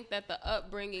I think that the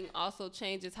upbringing also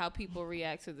changes how people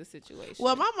react to the situation.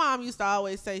 Well, my mom used to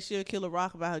always say she'll kill a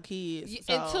rock about her kids.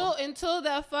 So. Until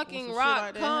that fucking Some shit rock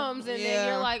like that. comes, and then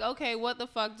Yeah. you're like, okay, what the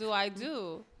fuck do I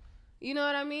do? You know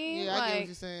what I mean? Yeah, I get what like,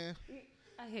 you're saying.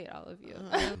 I hate all of you.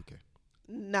 Okay.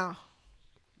 No.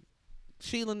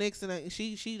 Sheila Nixon,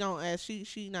 she don't ask.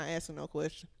 She not asking no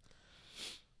question.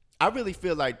 I really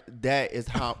feel like that is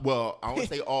how. Well, I won't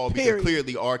say all because Period.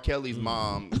 clearly R. Kelly's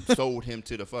mom sold him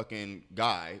to the fucking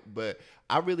guy. But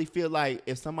I really feel like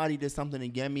if somebody did something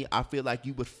against me, I feel like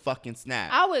you would fucking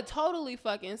snap. I would totally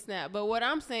fucking snap. But what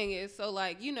I'm saying is, so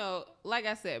like, you know, like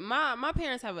I said, my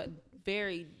parents have a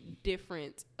very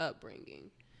different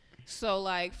upbringing. So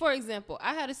like, for example,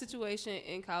 I had a situation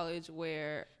in college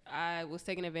where I was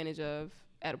taken advantage of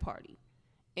at a party.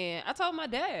 And I told my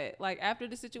dad, like, after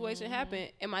the situation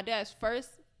happened, and my dad's first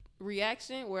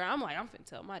reaction, where I'm like, I'm finna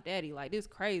tell my daddy, like, this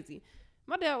crazy.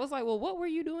 My dad was like, well, what were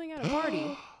you doing at a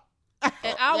party?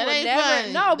 And I That would ain't never,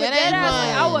 funny. no, but That that ain't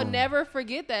I funny. would never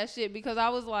forget that shit because I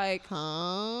was like,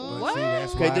 Huh? What?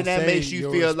 Okay, then that makes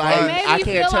you feel like it made I me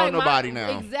can't feel tell like nobody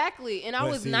now. Exactly. And I But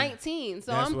was see, 19,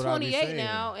 so that's I'm what I be 28 saying.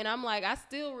 now, and I'm like, I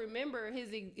still remember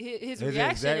his reaction,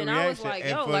 exact and I was reaction. like, And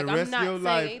yo, for like, the I'm rest of not your saying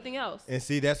life- anything else. And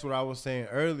see, that's what I was saying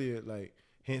earlier. Like,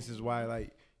 hence is why, like,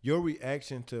 your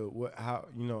reaction to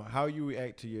how you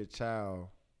react to your child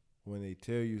when they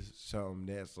tell you something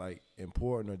that's like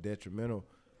important or detrimental,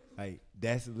 like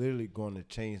that's literally going to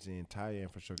change the entire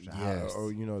infrastructure, Yes.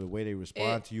 or the way they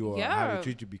respond to you or how yeah. they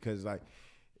treat you. Because like,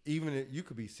 even if you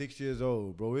could be 6 years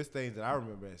old, bro. It's things that I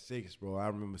remember at 6, bro. I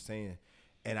remember saying,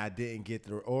 and I didn't get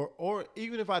or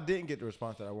even if I didn't get the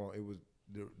response that I want, it was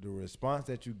the response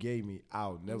that you gave me.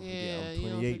 I'll never forget. Yeah, I'm you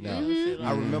don't 28 now. forget shit like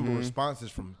I that. remember responses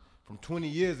from 20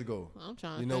 years ago. I'm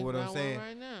trying to You know think what I'm about saying? one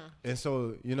right now. And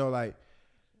so, like,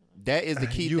 That is the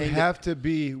key you thing. have to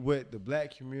be with the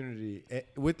black community.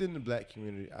 Within the black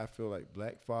community, I feel like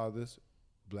black fathers,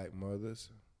 black mothers,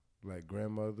 black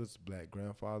grandmothers, black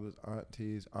grandfathers,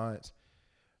 aunties, aunts,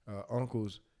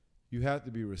 uncles, you have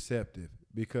to be receptive,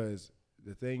 because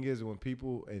the thing is, when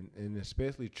people, and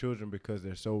especially children, because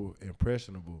they're so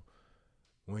impressionable,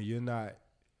 when you're not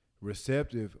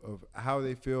receptive of how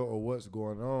they feel or what's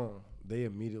going on, they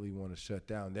immediately want to shut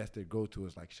down. That's their go-to.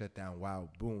 It's like shut down. Wow,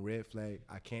 boom, red flag.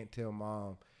 I can't tell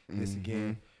mom this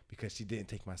again because she didn't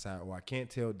take my side, or I can't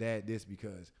tell dad this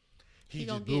because he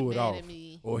gonna just get blew it mad off, at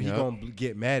me. or he Yep. gonna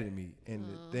get mad at me. And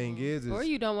the thing is Or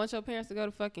you don't want your parents to go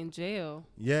to fucking jail.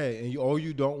 yeah, and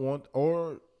you don't want,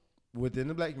 or within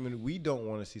the black community, we don't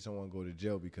want to see someone go to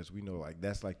jail, because we know like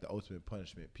that's like the ultimate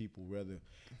punishment. People rather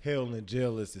hell and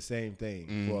jail is the same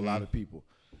thing for a lot of people.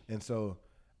 And so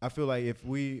I feel like if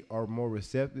we are more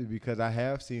receptive, because I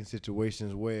have seen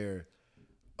situations where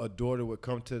a daughter would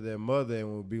come to their mother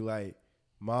and would be like,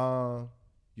 Mom,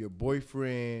 your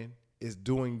boyfriend is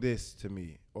doing this to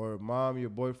me, or Mom, your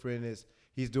boyfriend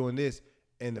he's doing this.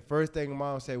 And the first thing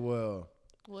Mom would say, well,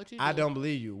 What you I do? don't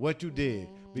believe you. What you did,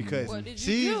 because What did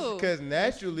you do? because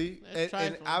naturally, That's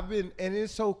and trifling. I've been, and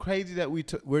it's so crazy that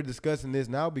we're discussing this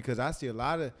now, because I see a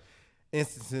lot of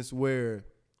instances where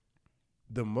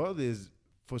the mother is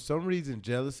for some reason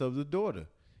jealous of the daughter.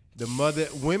 The mother,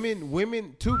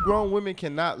 women, two grown women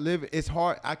cannot live. It's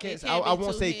hard. I can't. can't I be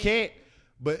won't two say men. can't,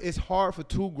 but it's hard for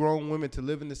two grown women to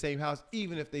live in the same house,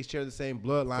 even if they share the same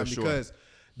bloodline, For sure. because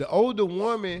the older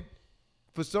woman,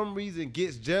 for some reason,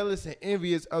 gets jealous and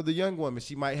envious of the young woman.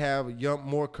 She might have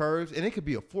more curves, and it could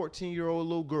be a 14-year-old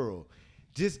little girl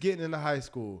just getting into high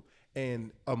school,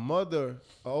 and an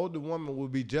older woman, will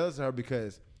be jealous of her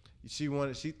because she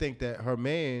think that her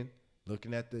man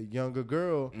looking at the younger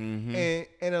girl. Mm-hmm. And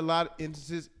in a lot of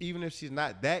instances, even if she's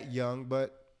not that young,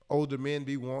 but older men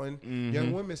be wanting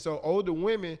young women. So older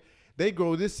women, they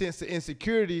grow this sense of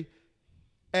insecurity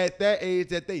at that age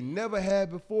that they never had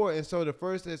before. And so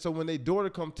so when their daughter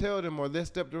come tell them, or their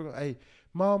stepdaughter, hey,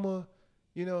 mama,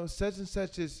 such and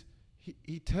such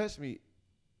he touched me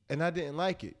and I didn't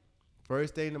like it.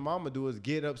 First thing the mama do is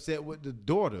get upset with the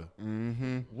daughter.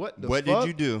 Mm-hmm. What fuck? Did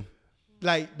you do?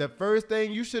 Like, the first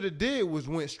thing you should have did was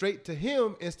went straight to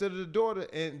him instead of the daughter.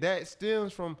 And that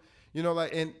stems from,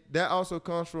 and that also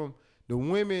comes from the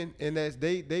women, and that's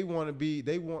they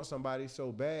want somebody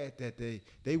so bad that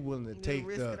they willing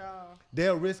to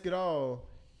they'll risk it all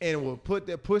and will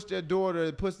push their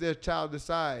daughter, push their child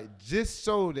aside just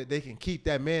so that they can keep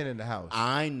that man in the house.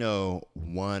 I know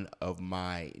one of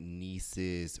my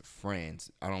niece's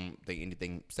friends. I don't think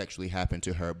anything sexually happened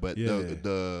to her, but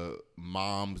the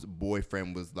mom's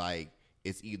boyfriend was like,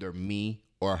 it's either me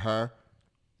or her.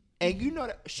 And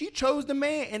that she chose the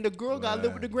man, and the girl got to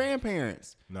live with the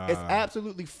grandparents. Nah. It's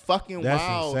absolutely fucking That's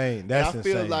wild. insane. That's I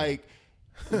feel insane. like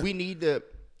we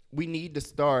need to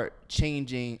start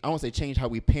changing. I won't say change how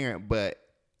we parent, but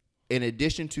in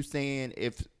addition to saying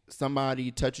if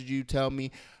somebody touches you, tell me,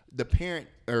 the parent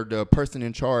or the person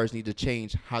in charge need to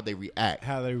change how they react.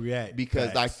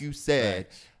 Because Facts. like you said,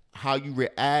 how you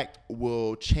react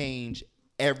will change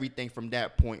everything from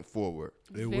that point forward.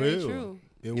 It Very will. true.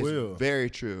 It It's will. very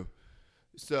true.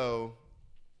 So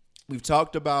we've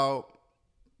talked about,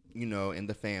 in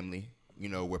the family,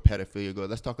 where pedophilia goes.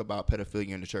 Let's talk about pedophilia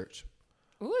in the church.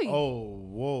 Ooh. Oh,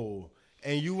 whoa.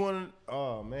 And you want to,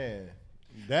 oh, man.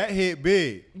 That hit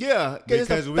big. Yeah,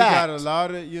 Because we got a lot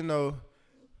of,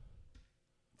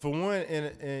 for one,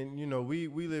 and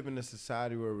we live in a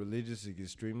society where religious is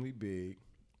extremely big,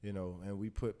 and we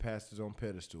put pastors on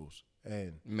pedestals.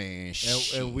 And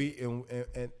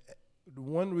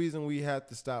one reason we have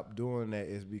to stop doing that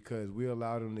is because we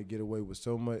allow them to get away with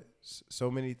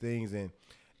so many things,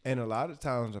 and a lot of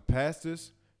times the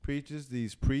pastors, preachers,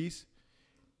 these priests,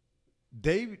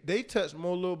 they touch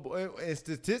more little boys, and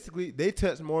statistically they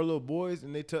touch more little boys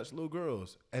than they touch little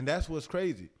girls, and that's what's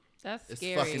crazy. That's It's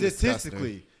scary. fucking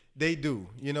Statistically, they do.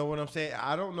 You know what I'm saying?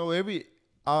 I don't know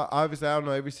obviously I don't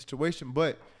know every situation,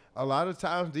 but a lot of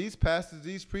times these pastors,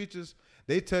 these preachers,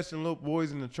 they touching little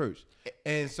boys in the church.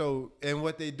 And so, and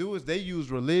what they do is they use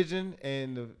religion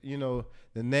and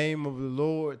the name of the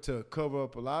Lord to cover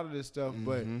up a lot of this stuff. Mm-hmm.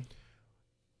 But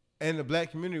in the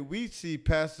black community, we see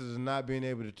pastors not being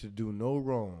able to do no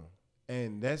wrong.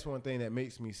 And that's one thing that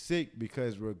makes me sick,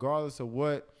 because regardless of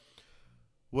what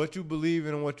you believe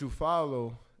in and what you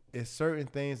follow, it's certain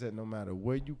things that no matter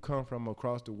where you come from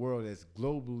across the world, that's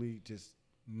globally just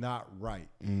not right.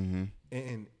 Mm-hmm.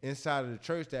 And inside of the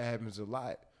church, that happens a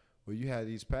lot, where you have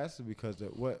these pastors, because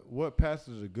what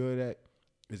pastors are good at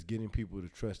is getting people to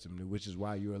trust them, which is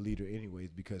why you're a leader anyways,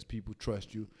 because people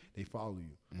trust you, they follow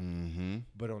you. Mm-hmm.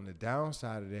 But on the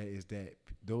downside of that is that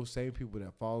those same people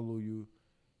that follow you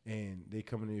and they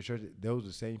come into your church, those are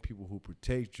the same people who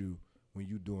protect you when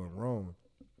you're doing wrong.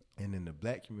 And in the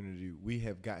black community, we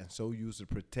have gotten so used to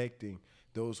protecting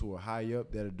those who are high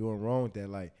up that are doing wrong that,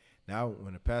 like, now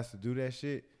when a pastor do that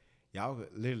shit, y'all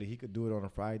literally, he could do it on a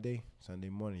Friday, Sunday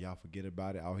morning, y'all forget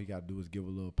about it. All he got to do is give a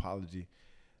little apology.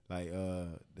 Like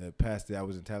the pastor that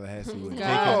was in Tallahassee with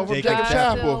Jacob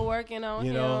Chapel. Still working on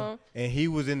him. And he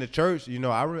was in the church.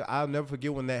 I'll never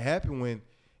forget when that happened, when,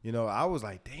 I was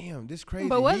like, damn, this crazy.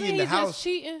 But wasn't in he the just house.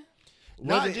 cheating?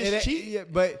 Not just cheating. Yeah,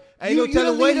 but ain't You no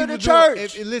telling the what leader he of the was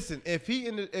church. doing. Listen, if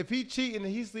he cheating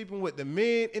and he's sleeping with the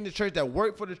men in the church that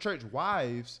work for the church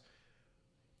wives,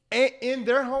 and in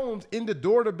their homes, in the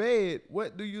door to bed,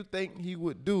 what do you think he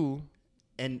would do?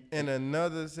 And In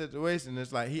another situation,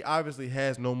 it's like he obviously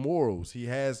has no morals. He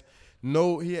has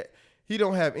no he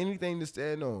don't have anything to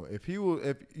stand on. If you're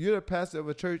the pastor of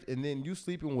a church and then you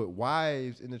sleeping with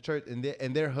wives in the church and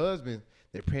their husbands,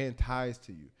 they're paying tithes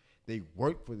to you. They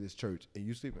work for this church and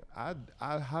you sleeping. I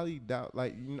highly doubt,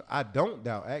 I don't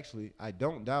doubt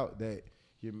that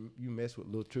you mess with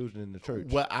little children in the church.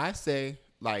 what I say,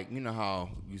 how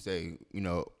you say,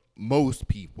 most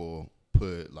people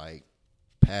put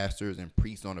pastors and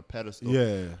priests on a pedestal.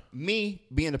 Yeah. Me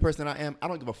being the person I am, I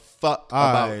don't give a fuck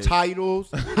about titles.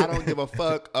 I don't give a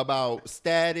fuck about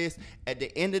status. At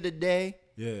the end of the day,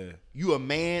 Yeah. you a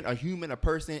man, a human, a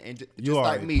person, and just You are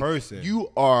like a me, person.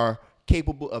 you are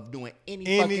capable of doing any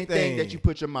fucking thing Anything. that you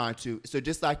put your mind to. So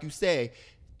just like you say,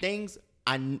 things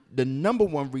the number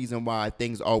one reason why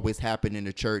things always happen in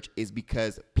the church is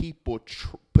because people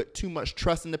put too much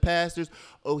trust in the pastors.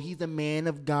 Oh, he's a man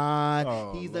of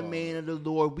God. He's a man of the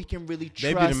Lord. We can really trust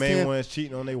him. They be the main ones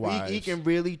cheating on their wives. He can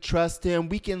really trust him.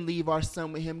 We can leave our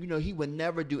son with him. You know, he would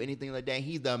never do anything like that.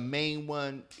 He's the main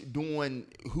one doing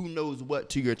who knows what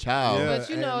to your child. Yeah, but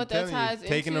you know what that ties into?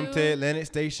 Taking them to Atlantic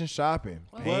Station shopping.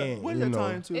 What does that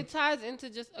tie into? It ties into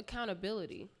just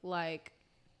accountability. Like,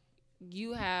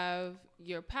 you have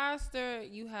your pastor,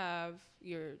 you have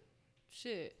your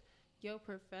your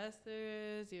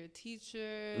professors, your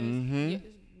teachers.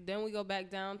 Then we go back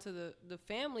down to the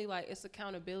family. Like, it's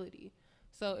accountability.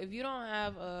 So if you don't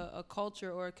have a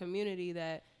culture or a community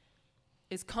that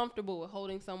is comfortable with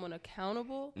holding someone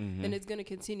accountable, then it's going to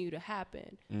continue to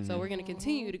happen. So we're going to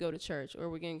continue to go to church, or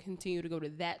we're going to continue to go to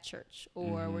that church,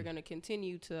 or we're going to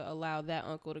continue to allow that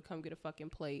uncle to come get a fucking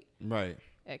plate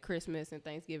at Christmas and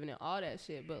Thanksgiving and all that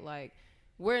shit. But like,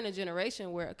 we're in a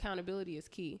generation where accountability is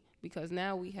key, because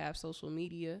now we have social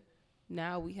media.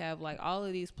 Now we have like all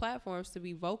of these platforms to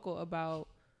be vocal about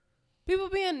people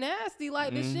being nasty.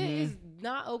 Like, this shit is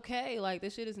not okay. Like,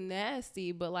 this shit is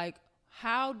nasty. But like,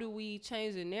 how do we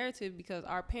change the narrative? Because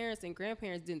our parents and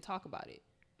grandparents didn't talk about it.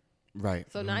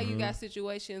 Right. So now you got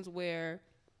situations where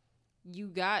you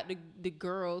got the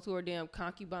girls who are damn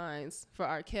concubines for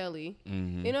R. Kelly.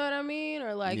 You know what I mean?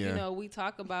 Or like, you know, we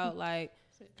talk about like,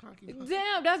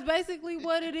 damn, that's basically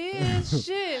what it is.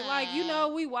 Shit. Like, you know,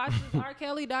 we watch this R.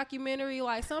 Kelly documentary.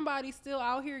 Like, somebody's still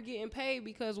out here getting paid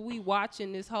because we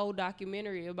watching this whole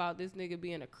documentary about this nigga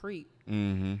being a creep. You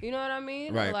know what I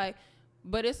mean? Right. Or like,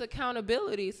 but it's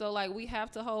accountability. So like, we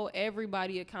have to hold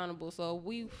everybody accountable. So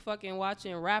we fucking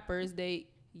watching rappers date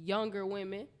younger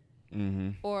women.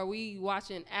 Or we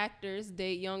watching actors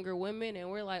date younger women, and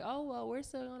we're like, oh, well, we're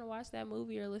still gonna watch that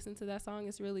movie or listen to that song.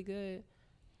 It's really good.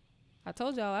 I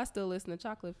told y'all I still listen to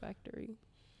Chocolate Factory.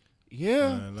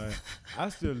 Yeah. Man, like, I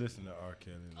still listen to R.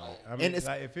 Kelly. Like, I mean, and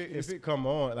like, if it come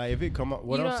on, like, if it come on,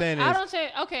 what I'm saying is, I don't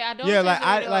change. Okay, I don't. Yeah, like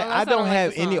I don't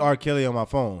have any R. Kelly on my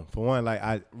phone. For one, like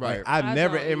I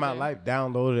never in my life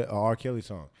downloaded an R. Kelly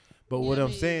song. But what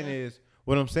I'm saying is,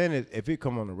 if it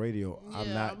come on the radio,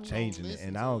 I'm not changing it,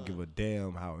 and I don't give a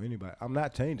damn how anybody. I'm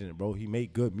not changing it, bro. He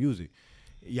make good music.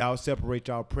 Y'all separate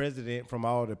y'all president from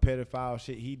all the pedophile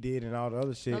shit he did and all the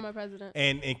other shit. I'm my president.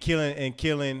 And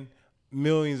killing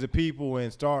millions of people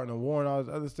and starting a war and all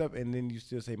this other stuff, and then you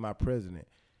still say my president.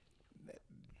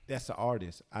 That's an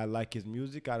artist. I like his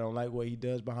music. I don't like what he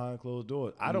does behind closed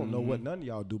doors. I don't know what none of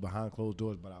y'all do behind closed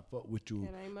doors, but I fuck with you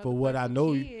for what I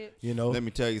know. You know. Let me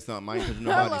tell you something. I ain't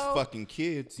know about these fucking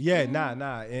kids. Yeah,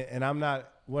 nah. And I'm not.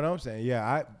 What I'm saying,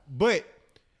 yeah. But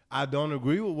I don't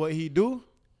agree with what he do,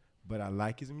 but I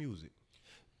like his music.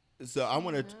 So I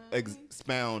want to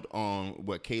expound on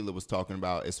what Kayla was talking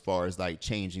about as far as like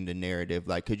changing the narrative.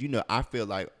 Like, cause you know, I feel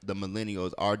like the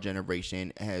millennials, our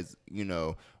generation has, you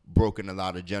know, broken a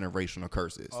lot of generational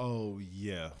curses. Oh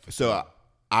yeah. So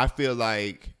I feel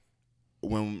like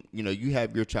when, you know, you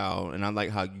have your child, and I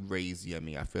like how you raise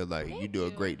Yummy. I feel like you do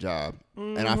a great job.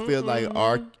 And I feel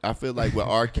like with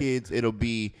our kids, it'll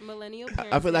be millennial.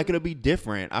 I feel like it'll be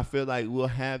different. I feel like we'll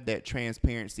have that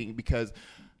transparency, because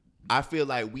I feel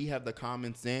like we have the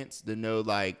common sense to know,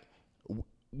 like,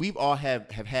 we've all have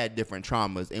had different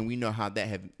traumas, and we know how that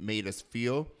have made us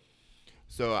feel.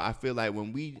 So I feel like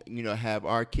when we, you know, have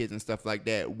our kids and stuff like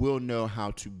that, we'll know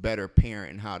how to better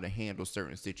parent and how to handle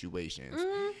certain situations.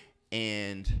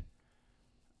 And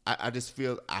I just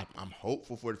feel I'm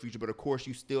hopeful for the future. But of course,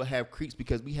 you still have creeps,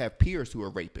 because we have peers who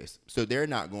are rapists, so they're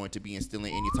not going to be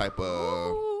instilling any type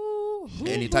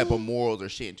of morals or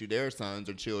shit into their sons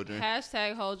or children.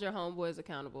 Hashtag hold your homeboys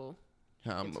accountable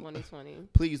in 2020.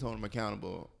 Please hold them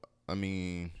accountable. I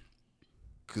mean,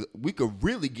 'cause we could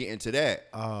really get into that.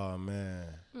 Oh man,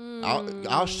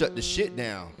 I'll shut the shit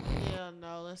down. Yeah,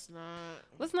 no, let's not.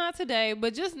 Let's not today,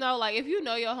 but just know, like, if you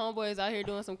know your homeboy is out here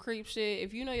doing some creep shit,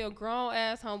 if you know your grown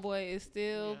ass homeboy is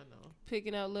still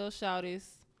picking up little shouties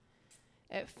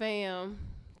at fam,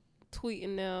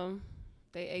 tweeting them.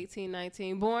 They 18,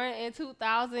 19, born in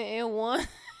 2001,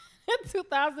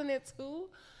 2002.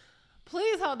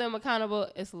 Please hold them accountable.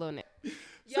 It's a little net.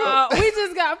 Y'all, we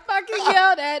just got fucking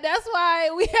yelled at. That's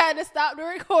why we had to stop the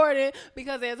recording,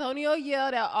 because Antonio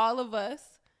yelled at all of us.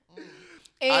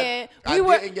 And I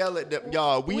didn't yell at them.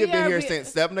 Y'all, we have been here since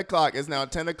 7 o'clock. It's now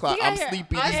 10 o'clock. I'm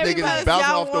sleepy. This nigga is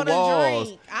bouncing off the walls.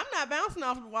 Drink. I'm not bouncing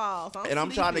off the walls. I'm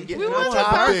trying to get to the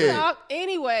topic.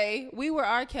 Anyway, we were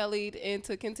R. Kelly'd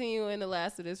into continuing the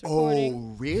last of this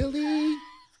recording. Oh, really?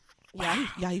 He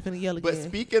finna yell again. But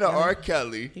speaking of R.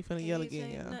 Kelly, he finna yell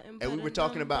again, y'all. and we were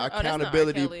talking about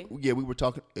accountability. Yeah, we were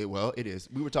talking. Well, it is.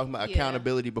 We were talking about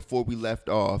accountability before we left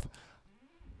off.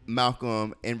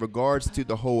 Malcolm, in regards to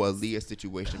the whole Aaliyah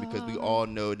situation, because we all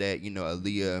know that,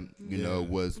 Aaliyah,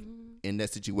 was in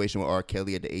that situation with R.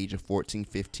 Kelly at the age of 14,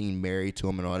 15, married to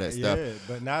him and all that stuff. Yeah,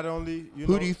 but not only,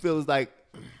 who do you feel is like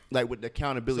with the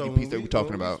accountability piece that we're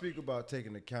talking about? When we speak about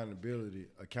taking accountability,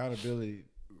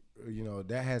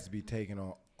 that has to be taken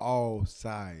on all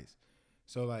sides.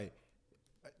 So, like,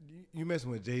 you messing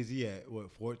with Jay-Z at,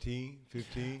 14,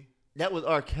 15? That was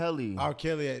R. Kelly. R.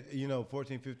 Kelly at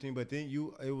 14, 15, but then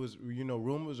it was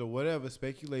rumors or whatever,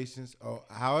 speculations or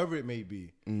however it may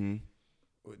be,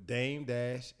 with Dame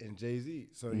Dash and Jay-Z.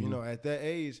 So at that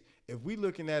age, if we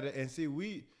looking at it and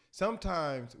see,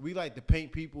 sometimes we like to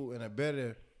paint people in a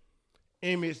better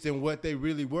image than what they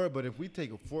really were. But if we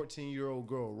take a 14-year-old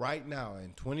girl right now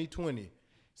in 2020,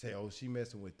 say, oh, she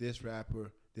messing with this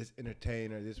rapper, this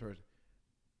entertainer, this person.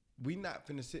 We not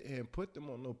finna sit here and put them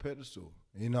on no pedestal.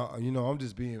 I'm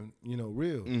just being,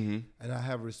 real. And I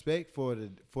have respect for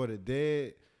the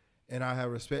dead, and I have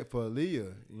respect for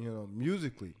Aaliyah,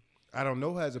 musically. I don't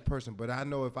know her as a person, but I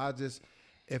know if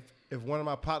one of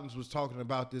my partners was talking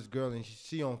about this girl and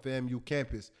she on FAMU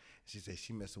campus, she said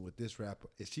she messing with this rapper.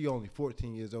 If she only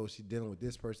 14 years old, she dealing with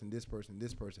this person.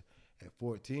 At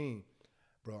 14,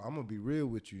 bro, I'm gonna be real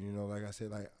with you. Like I said,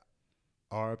 like,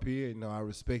 RP, I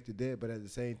respected that, but at the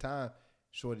same time,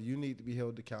 shorty, you need to be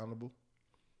held accountable,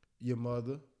 your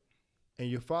mother and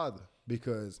your father,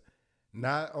 because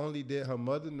not only did her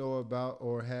mother know about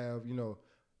or have,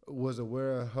 was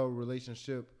aware of her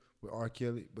relationship with R.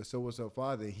 Kelly, but so was her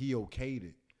father, and he okayed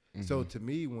it. So to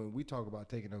me, when we talk about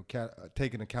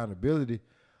taking accountability,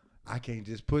 I can't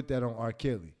just put that on R.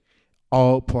 Kelly.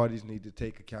 All parties need to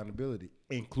take accountability,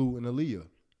 including Aaliyah.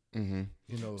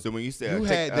 So when you say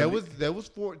there was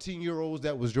 14-year-olds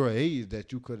that was your age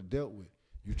that you could have dealt with.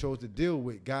 You chose to deal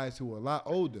with guys who were a lot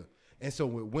older, and so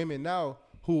with women now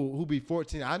who be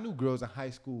 14, I knew girls in high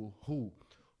school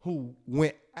who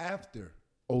went after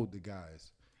older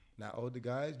guys. Now older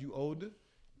guys, you older,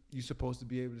 you supposed to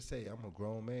be able to say, I'm a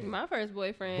grown man. My first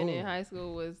boyfriend in high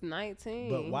school was 19.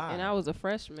 But why? And I was a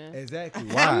freshman. Exactly.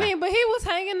 Why? I mean, but he was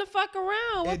hanging the fuck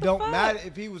around. What it the don't fuck? matter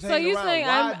if he was hanging around. So you saying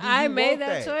I made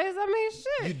that choice? I mean,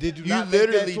 shit. Did you You not make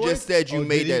literally that choice? just said you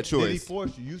made that choice. Did he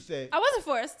force you? You said I wasn't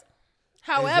forced.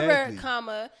 However,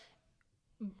 Exactly.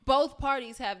 both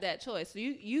parties have that choice. So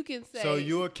you can say. So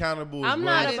you're accountable. I'm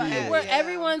well not as about he is. where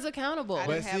everyone's accountable. I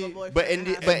didn't have a boyfriend. But in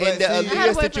the I had a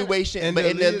Aaliyah boyfriend. situation, And but the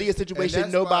in the Aaliyah- Aaliyah situation, and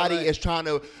that's nobody why, like- is trying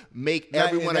to make Like,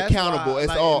 everyone and that's accountable. why, It's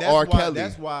like, all and that's R. why- Kelly.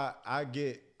 That's why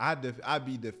I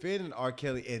be defending R.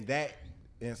 Kelly in that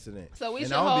incident. So we and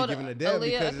should I don't hold be giving a damn Aaliyah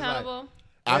because it's like, accountable.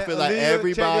 I feel like Aaliyah,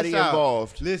 everybody check this out.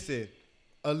 involved. Listen,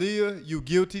 Aaliyah, you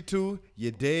guilty too.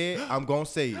 You're dead. I'm gonna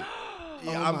say it.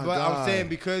 Yeah, Oh my God. I'm saying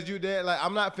because you dead. Like,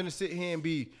 I'm not finna sit here and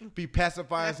be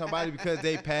pacifying somebody because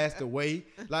they passed away.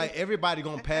 Like, everybody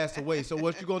gonna pass away. So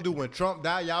what you gonna do when Trump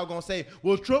die? Y'all gonna say,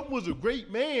 well, Trump was a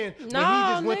great man when he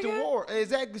just went to nigga. war.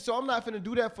 Exactly. So I'm not finna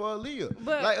do that for Aaliyah.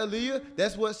 But- like, Aaliyah,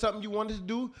 that's what something you wanted to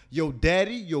do. Your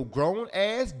daddy, your grown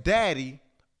ass daddy,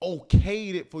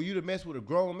 okayed it for you to mess with a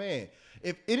grown man.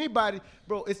 If anybody,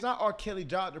 bro, it's not R. Kelly's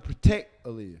job to protect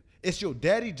Aaliyah. It's your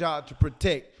daddy's job to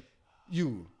protect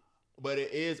you. But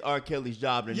it is R. Kelly's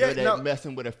job to Yeah, know that no,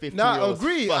 messing with a 15-year-old Nah,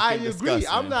 agree. I agree. disgusting.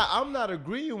 I'm not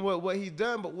agreeing with what he's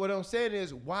done, but what I'm saying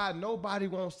is why nobody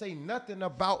won't say nothing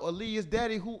about Aaliyah's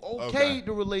daddy who okayed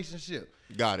the relationship.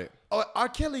 Got it. R.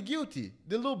 Kelly guilty.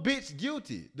 The little bitch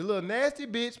guilty. The little nasty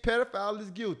bitch pedophile is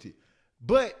guilty.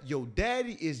 But your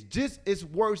daddy is just as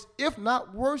worse, if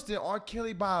not worse, than R.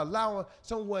 Kelly by allowing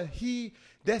someone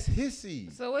that's his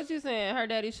seed. So what you saying? Her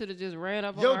daddy should have just ran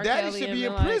up on Your R. daddy Kelly should and be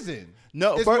been in like, prison.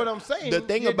 No, That's what I'm saying. The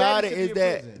thing Your about daddy it should is be in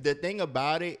that prison. the thing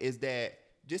about it is that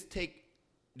just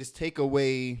take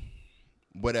away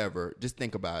whatever. Just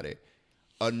think about it.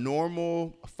 A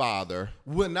normal father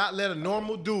Would not let a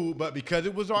normal dude, but because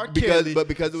it was R. because Kelly.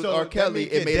 it was so R. that Kelly,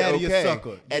 means it your made it daddy a okay. sucker.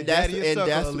 And Your that's daddy a sucker,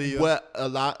 that's Aaliyah. what a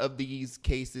lot of these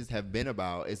cases have been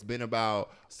about. It's been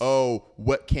about,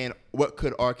 what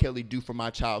could R. Kelly do for my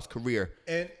child's career?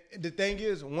 And the thing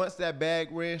is, once that bag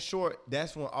ran short,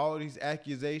 that's when all these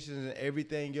accusations and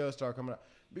everything else start coming out.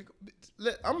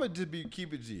 I'm gonna just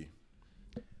keep it G.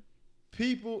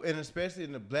 People, and especially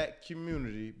in the black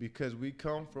community, because we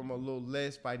come from a little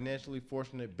less financially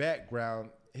fortunate background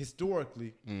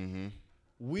historically,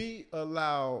 we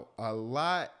allow a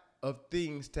lot of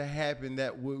things to happen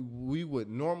that we would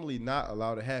normally not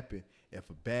allow to happen if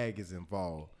a bag is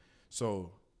involved.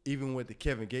 So even with the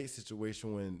Kevin Gates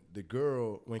situation,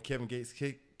 when Kevin Gates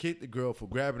kicked the girl for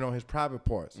grabbing on his private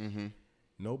parts,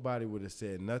 nobody would have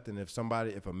said nothing. If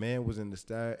a man was in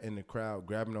the crowd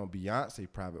grabbing on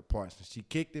Beyonce private parts and she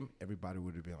kicked him, everybody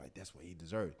would have been like, that's what he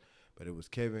deserved. But it was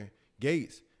Kevin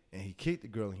Gates, and he kicked the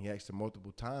girl, and he asked her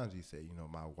multiple times. He said,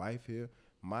 my wife here,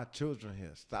 my children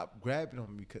here, stop grabbing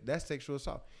on me, because that's sexual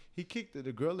assault. He kicked her.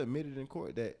 The girl admitted in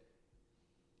court that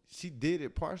she did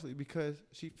it partially because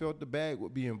she felt the bag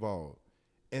would be involved.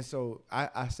 And so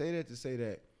I say that to say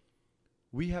that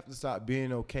we have to stop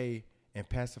being okay and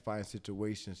pacifying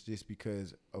situations just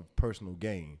because of personal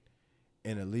gain.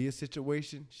 In Aaliyah's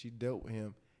situation, she dealt with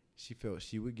him. She felt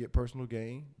she would get personal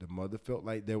gain. The mother felt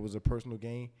like there was a personal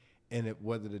gain. And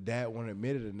whether the dad wanted to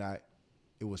admit it or not,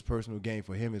 it was personal gain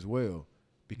for him as well.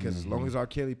 Because as long as R.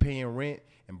 Kelly paying rent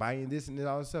and buying this and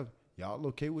all that stuff, y'all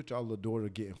okay with y'all little daughter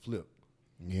getting flipped.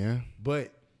 Yeah.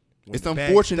 But it's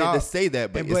unfortunate to say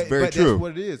that, but it's very true. That's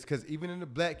what it is. Because even in the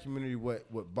black community,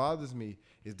 what bothers me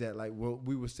is that, like what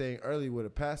we were saying earlier with a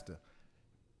pastor,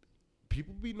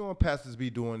 people be knowing pastors be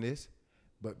doing this,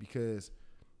 but because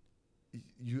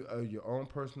you your own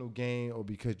personal gain or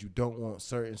because you don't want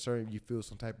certain you feel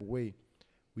some type of way,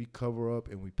 we cover up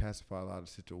and we pacify a lot of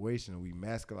situations. We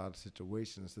mask a lot of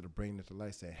situations instead of bringing it to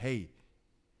light, saying, hey,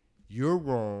 you're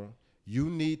wrong.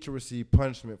 You need to receive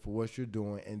punishment for what you're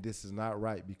doing, and this is not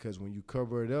right. Because when you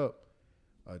cover it up,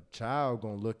 a child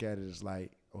gonna look at it as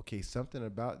like, okay, something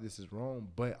about this is wrong,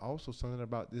 but also something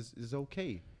about this is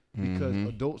okay. Because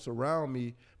adults around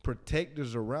me,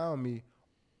 protectors around me,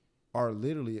 are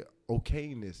literally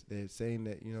okaying this. They're saying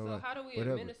that, So how do we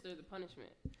administer the punishment?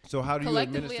 So how do you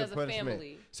administer punishment?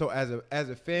 Family, so as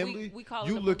a family, we call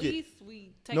you it the look police.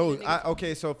 We take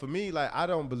okay. So for me, like, I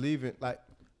don't believe in, like,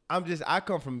 I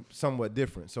come from somewhat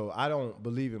different. So I don't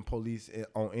believe in police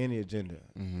on any agenda.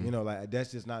 Like,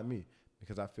 that's just not me,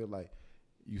 because I feel like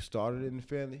you started in the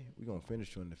family, we're going to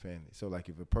finish you in the family. So like,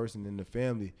 if a person in the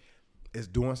family is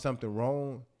doing something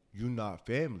wrong, you're not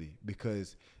family,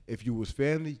 because if you was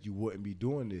family, you wouldn't be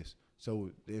doing this.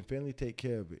 So the family take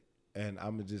care of it. And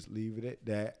I'm going to just leave it at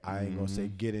that. I ain't going to say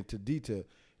get into detail.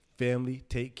 Family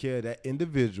take care of that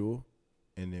individual,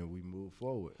 and then we move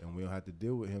forward, and we don't have to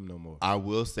deal with him no more. I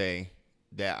will say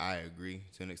that I agree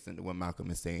to an extent to what Malcolm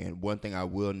is saying. One thing I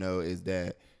will know is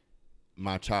that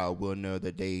my child will know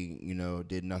that they,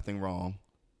 did nothing wrong,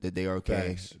 that they are okay.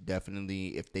 Thanks.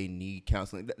 Definitely, if they need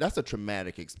counseling, that's a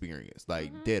traumatic experience,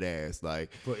 like dead ass,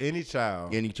 like for any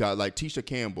child, like Tisha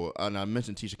Campbell. And I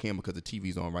mentioned Tisha Campbell because the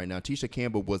TV's on right now. Tisha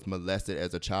Campbell was molested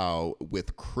as a child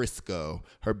with Crisco.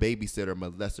 Her babysitter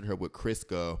molested her with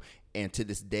Crisco. And to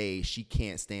this day, she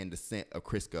can't stand the scent of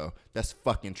Crisco. That's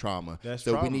fucking trauma.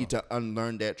 We need to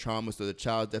unlearn that trauma. So the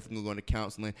child's definitely going to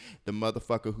counseling. The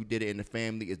motherfucker who did it in the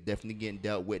family is definitely getting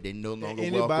dealt with. They no longer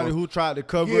anybody welcome. Who tried to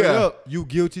cover it up, you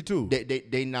guilty too.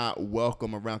 They not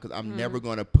welcome around, because I'm never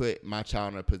going to put my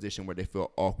child in a position where they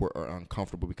feel awkward or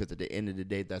uncomfortable, because at the end of the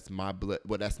day, that's my blood.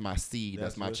 Well, that's my seed.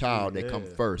 That's my child. They come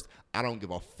first. I don't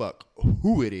give a fuck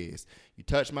who it is. You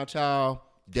touch my child,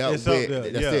 dealt with.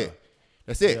 That's it.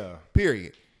 That's it. Yeah.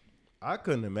 Period. I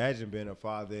couldn't imagine being a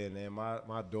father and then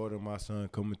my daughter and my son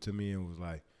coming to me and was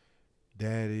like,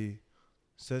 Daddy,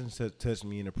 such and such touched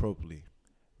me inappropriately.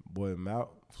 Boy, mouth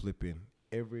flipping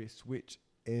every switch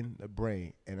in the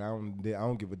brain. And I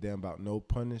don't give a damn about no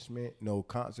punishment, no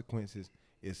consequences.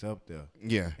 It's up there.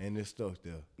 Yeah. And it's stuck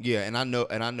there. Yeah, and I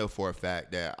know for a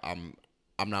fact that I'm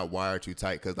not wired too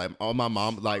tight, because like all my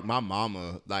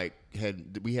mama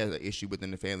we had an issue within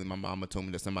the family. My mama told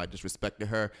me that somebody disrespected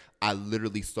her. I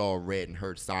literally saw red and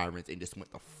heard sirens and just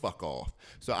went the fuck off.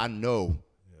 So I know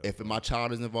if my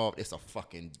child is involved, it's a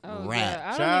fucking wrap.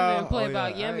 Yeah. I don't even play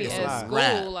about Yummy at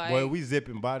school. Like, boy, we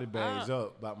zipping body bags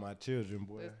up about my children,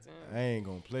 boy. I ain't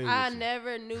gonna play with you. I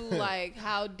never knew like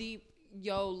how deep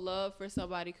your love for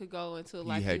somebody could go into,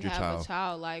 like, you have a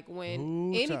child, like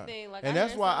when anything, like, and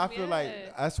that's why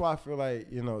I feel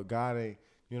like God ain't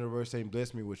universe ain't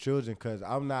blessed me with children, because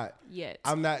I'm not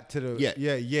to the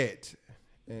yet.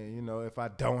 And if I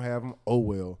don't have them, oh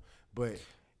well. But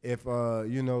if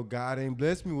God ain't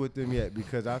blessed me with them yet,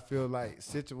 because I feel like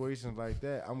situations like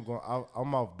that, I'm going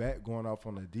off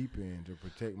on the deep end to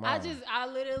protect mine. I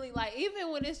literally, like,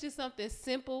 even when it's just something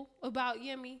simple about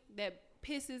Yemi that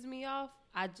pisses me off,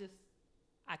 I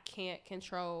can't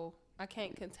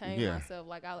contain myself.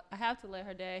 Like, I have to let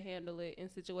her dad handle it in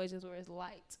situations where it's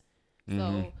light.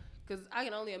 So, Because I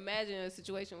can only imagine a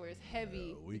situation where it's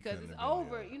heavy we because couldn't it's have been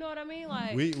over. together. You know what I mean?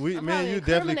 Like We I'm man, probably you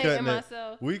definitely incriminating couldn't.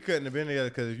 myself. We couldn't have been together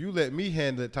because if you let me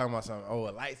handle it, talking about something, a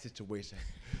light situation.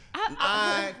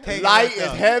 Light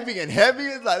is heavy and heavy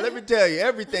is like, let me tell you,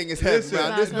 everything is heavy Listen,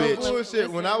 around this no bitch.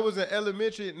 bullshit. When I Listen. was in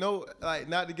elementary, no, like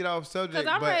not to get off subject, Because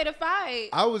I'm but ready to fight.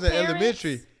 I was in Parents.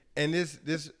 elementary, and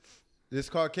this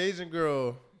Caucasian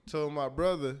girl told my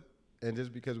brother, and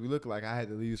just because we look like I had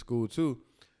to leave school too,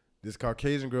 this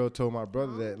Caucasian girl told my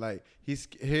brother that like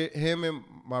him and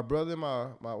my brother and my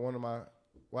one of my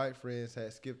white friends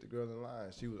had skipped the girl in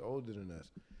line. She was older than us.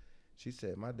 She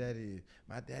said, my daddy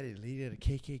leader of the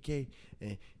KKK,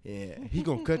 and he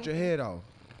gonna cut your head off.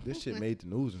 This shit made the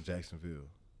news in Jacksonville.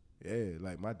 Yeah,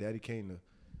 like my daddy came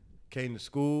to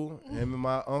school, him and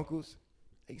my uncles,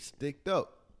 they sticked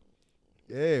up.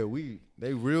 Yeah,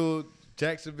 they real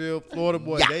Jacksonville, Florida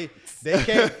boy. Yeah. They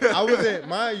came. I was in,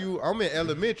 mind you, I'm in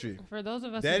elementary. For those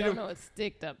of us Daddy- who don't know, it's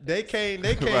sticked up. They came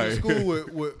to Right. school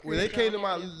with they came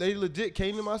to they legit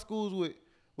came to my schools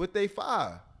with they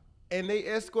fire. And they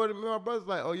escorted me. My brother's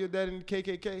like, oh, your daddy in the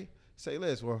KKK? Say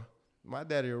less. Well, my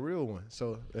daddy a real one.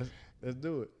 So let's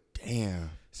do it. Damn.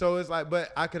 So it's like,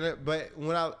 but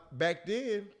when back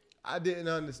then, I didn't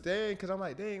understand because I'm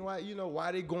like, dang,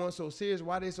 why they going so serious?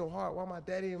 Why they so hard? Why my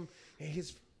daddy and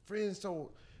his friends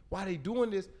why they doing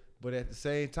this? But at the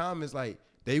same time, it's like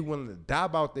they willing to die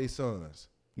about their sons.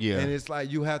 Yeah. And it's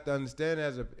like you have to understand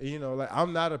as a, like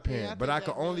I'm not a parent, but I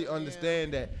think can only that-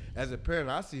 understand that as a parent,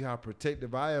 I see how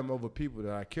protective I am over people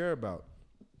that I care about.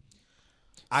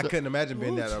 I couldn't imagine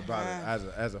being that about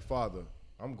it as a father.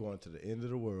 I'm going to the end of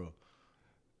the world.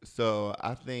 So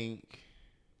I think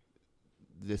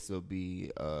this will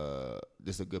be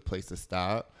this a good place to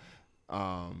stop.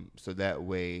 So that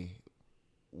way,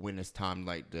 when it's time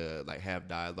to have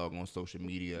dialogue on social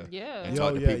media, Yeah. and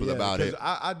talk to people about it.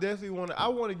 I definitely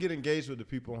want to get engaged with the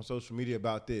people on social media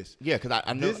about this. Yeah, because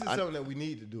I know This is something that we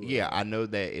need to do. Yeah, I know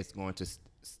that it's going to.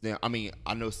 I mean,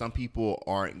 I know some people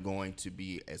aren't going to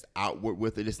be as outward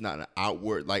with it. It's not an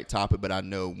outward topic, but I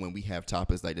know when we have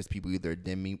topics like this, people either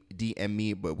DM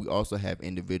me, but we also have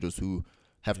individuals who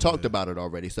have talked about it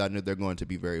already. So I know they're going to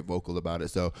be very vocal about it.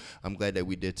 So I'm glad that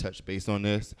we did touch base on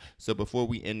this. So before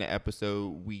we end the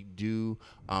episode, we do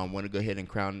want to go ahead and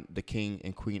crown the king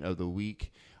and queen of the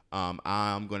week.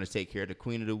 I'm going to take care of the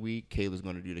queen of the week. Kayla's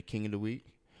going to do the king of the week.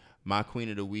 My queen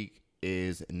of the week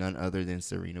is none other than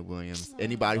Serena Williams.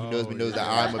 Anybody who knows me knows that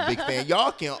I'm a big fan.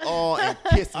 Y'all can all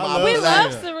kiss my love We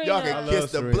black. love Serena. Y'all can I kiss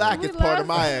love the Serena. blackest We part love of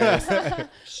my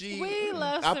ass. We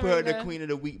love I put her the Serena. queen of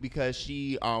the week because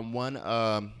she won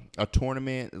a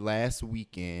tournament last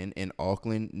weekend in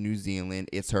Auckland, New Zealand.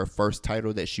 It's her first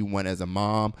title that she won as a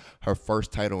mom, her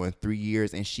first title in 3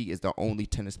 years, and she is the only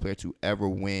tennis player to ever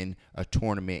win a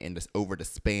tournament over the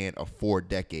span of 4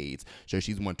 decades. So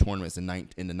she's won tournaments in the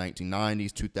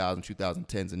 1990s, 2000,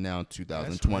 2010s, and now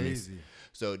 2020s. crazy.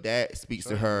 So that speaks to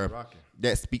Serena her. rocking.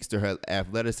 That speaks to her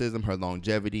athleticism, her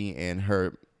longevity, and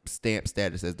her stamp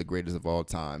status as the greatest of all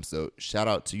time. So shout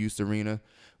out to you, Serena.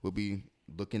 We'll be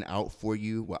looking out for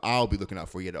you. Well, I'll be looking out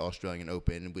for you at the Australian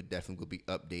Open, and we definitely will be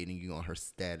updating you on her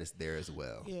status there as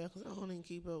well. Yeah, because I don't even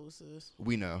keep up with sis.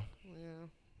 We know. Yeah.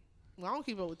 Well, I don't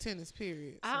keep up with tennis,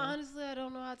 period. So. I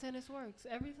don't know how tennis works.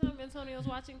 Every time Antonio's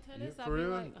watching tennis, Yeah, I'll for be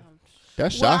real? like,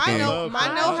 That's Well, I shocking. know- I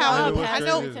know how- I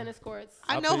know- tennis courts.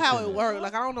 I know how it works.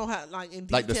 Like, I don't know how, in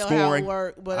Like the detail how scoring. it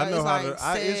works, but I know it's how like to.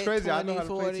 It's set, crazy. I know 20, how to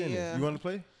play 40, tennis. yeah. You want to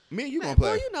play? Me and you Man, gonna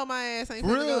play. boy, you know my ass ain't For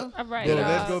finna real? go. All right, Yeah, y'all.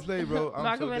 let's go play, bro. I'm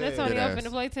Malcolm so and dead. Antonio Dead finna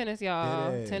ass. play tennis,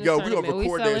 y'all. Dead ass. Tennis Yo, we gonna tournament. We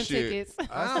record that selling shit. tickets.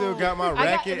 I still got my I got,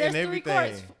 racket there's and 3 everything.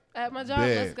 courts at my job.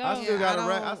 Bet. Let's go. I still Yeah, got I a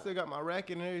rack. don't- I still got my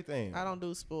racket and everything. I don't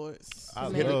do sports. I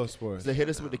Hit it. love sports. So hit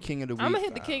us with the king of the week. I'm gonna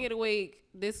hit the king of the week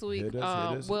this week, Hit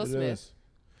us, Will hit Smith, us.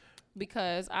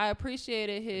 because I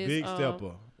appreciated his Big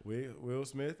stepper. Will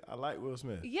Smith. I like Will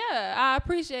Smith. Yeah, I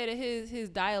appreciated his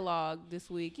dialogue this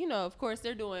week. You know, of course,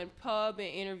 they're doing pub and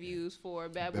interviews for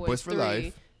Bad Boys, for 3.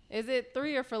 Life. Is it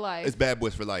 3 or for life? It's Bad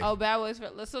Boys for Life. Oh, Bad Boys for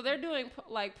Life. So they're doing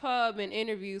pub and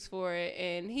interviews for it,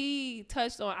 and he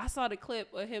touched on. I saw the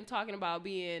clip of him talking about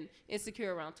being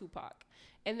insecure around Tupac,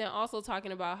 and then also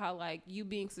talking about how you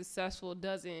being successful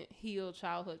doesn't heal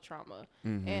childhood trauma,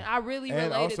 and I really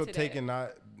And related also to taking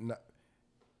that.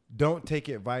 don't take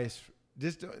advice.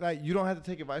 Just you don't have to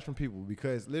take advice from people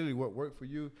because literally what worked for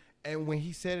you. And when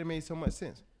he said it made so much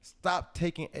sense. Stop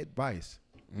taking advice.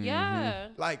 Yeah.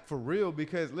 Like for real,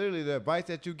 because literally the advice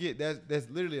that you get, that's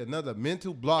literally another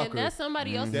mental blocker. And that's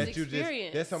somebody else's that you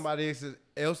experience. that's somebody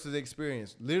else's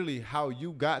experience. Literally how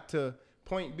you got to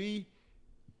point B,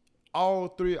 all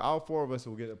 4 of us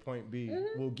will get to point B.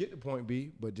 We'll get to point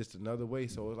B, but just another way.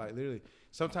 So it's like literally,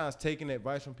 sometimes taking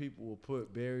advice from people will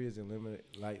put barriers and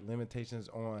limitations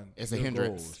on. It's a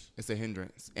hindrance. Goals. It's a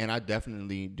hindrance, and I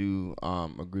definitely do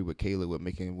agree with Caleb with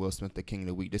making Will Smith the King of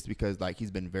the Week, just because like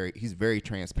he's very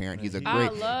transparent. He's a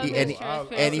great,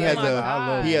 he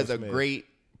has a great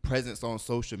presence on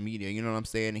social media. You know what I'm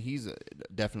saying? And he's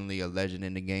definitely a legend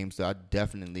in the game. So I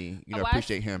definitely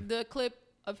appreciate him. The clip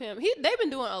of him, they've been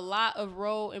doing a lot of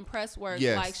role and press work.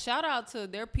 Yes. Like shout out to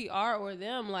their PR or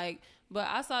them. Like, but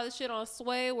I saw this shit on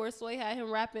Sway where Sway had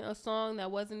him rapping a song that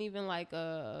wasn't even like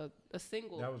a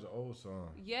single. That was an old song.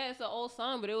 Yeah, it's an old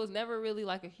song, but it was never really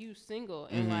like a huge single.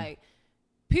 And like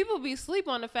people be sleep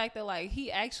on the fact that like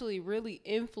he actually really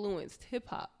influenced hip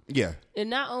hop. Yeah. And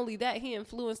not only that, he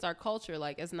influenced our culture,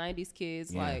 like as 90s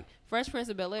kids, like Fresh Prince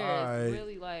of Bel-Air is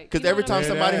really like. Because every time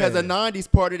somebody has a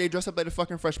 90s party, they dress up like the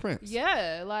fucking Fresh Prince.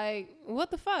 Yeah, like what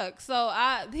the fuck? So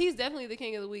he's definitely the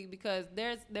King of the Week because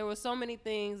there were so many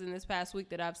things in this past week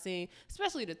that I've seen,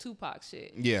 especially the Tupac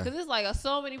shit. Yeah. Because it's like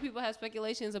so many people have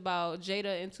speculations about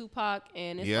Jada and Tupac,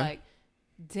 and it's like,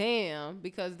 damn,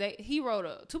 because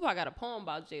Tupac got a poem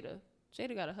about Jada.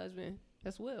 Jada got a husband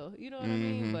as well. You know what I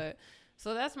mean? But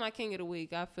so that's my King of the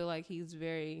Week. I feel like he's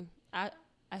I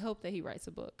hope that he writes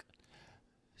a book.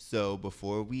 So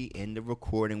before we end the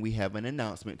recording, we have an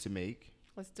announcement to make.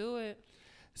 Let's do it.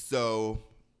 So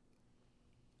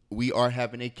we are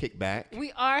having a kickback.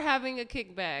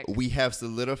 We have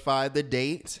solidified the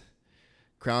date.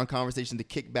 Crown Conversation, the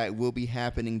kickback will be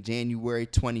happening January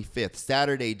 25th,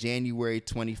 Saturday, January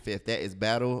 25th. That is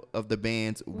Battle of the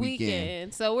Bands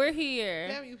weekend. So we're here.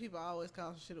 Damn, you people always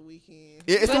call shit a weekend.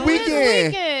 It's a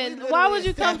weekend. Why would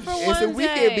you come for one day? It's a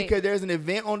weekend because there's an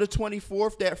event on the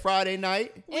 24th that Friday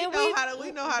night. We know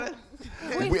how to.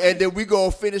 And then we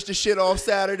gonna finish the shit off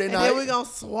Saturday night. And then we gonna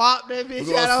swap that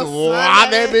bitch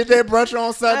at brunch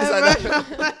on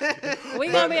Sunday. We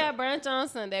gonna be at brunch on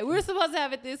Sunday. We were supposed to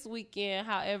have it this weekend.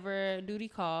 However, duty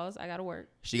calls. I gotta work.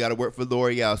 She gotta work for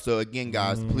L'Oreal. So again,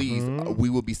 guys, please, we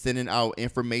will be sending out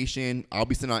information. I'll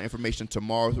be sending out information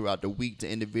tomorrow throughout the week to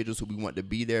individuals who we want to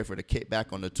be there for the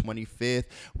kickback on the 25th.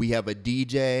 We have a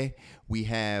DJ. We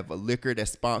have a liquor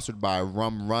that's sponsored by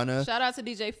Rum Runner. Shout out to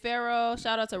DJ Pharaoh.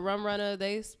 Shout out to Rum Runner.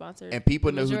 They sponsored. And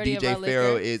people know who DJ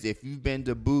Pharaoh is. If you've been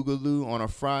to Boogaloo on a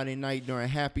Friday night during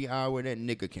happy hour, that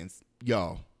nigga can,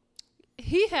 y'all.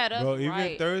 He had us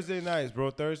even Thursday nights, bro.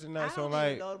 Thursday nights on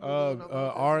like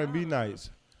R&B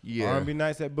nights. Yeah. R&B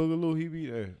nights at Boogaloo, he be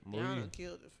there. Y'all done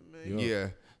killed it for me. Yeah.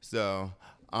 So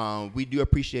we do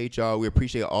appreciate y'all. We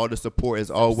appreciate all the support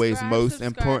as always. Most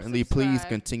importantly, please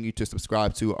continue to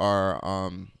subscribe to our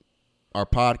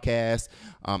podcast,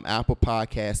 Apple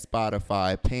Podcasts,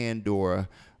 Spotify, Pandora,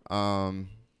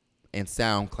 and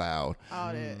SoundCloud.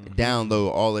 All that.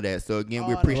 Download all of that. So again,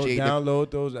 we appreciate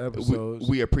download those episodes.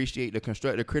 We appreciate the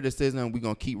constructive criticism. We're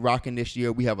gonna keep rocking this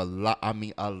year. We have a lot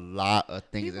of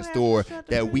things in store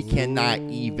that we cannot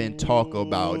even talk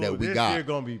about. That we got. This year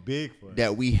gonna be big for us.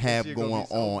 That we have going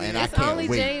on, and I can't wait.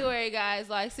 It's only January, guys.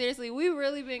 Like seriously, we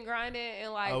really been grinding,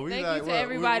 and like thank you to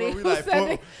everybody who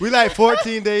said we like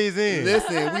 14 days in.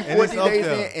 Listen, we 14 days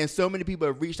in, and so many people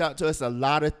have reached out to us. A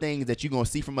lot of things that you're gonna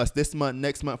see from us this month,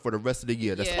 next month, for the rest of the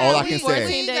year. That's all I can say.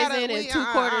 14 days in and 2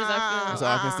 quarters. That's all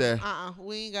I can say.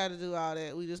 We ain't got to do all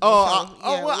that. We just.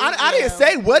 I didn't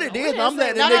say what it is. I'm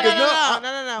letting the niggas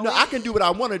know. No, I can do what I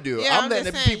want to do. I'm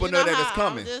letting the people know that it's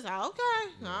coming. Okay,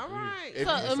 all right.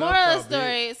 So the moral of the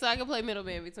story, so I can play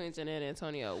middleman between Jeanette and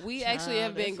Antonio. We actually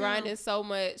have been grinding so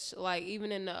much, like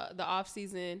even in the off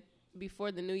season.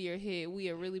 Before the new year hit, we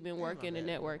have really been working and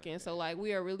networking. So like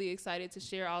we are really excited to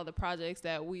share all the projects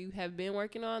that we have been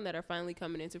working on that are finally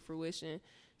coming into fruition.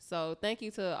 So thank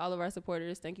you to all of our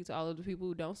supporters. Thank you to all of the people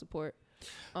who don't support.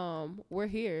 We're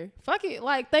here. Fuck it.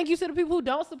 Like thank you to the people who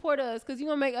don't support us because you're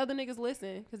going to make other niggas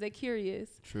listen because they're curious.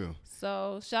 True.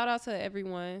 So shout out to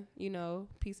everyone,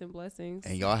 peace and blessings.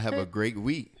 And y'all have a great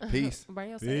week. Peace. Bring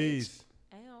your Peace. sage.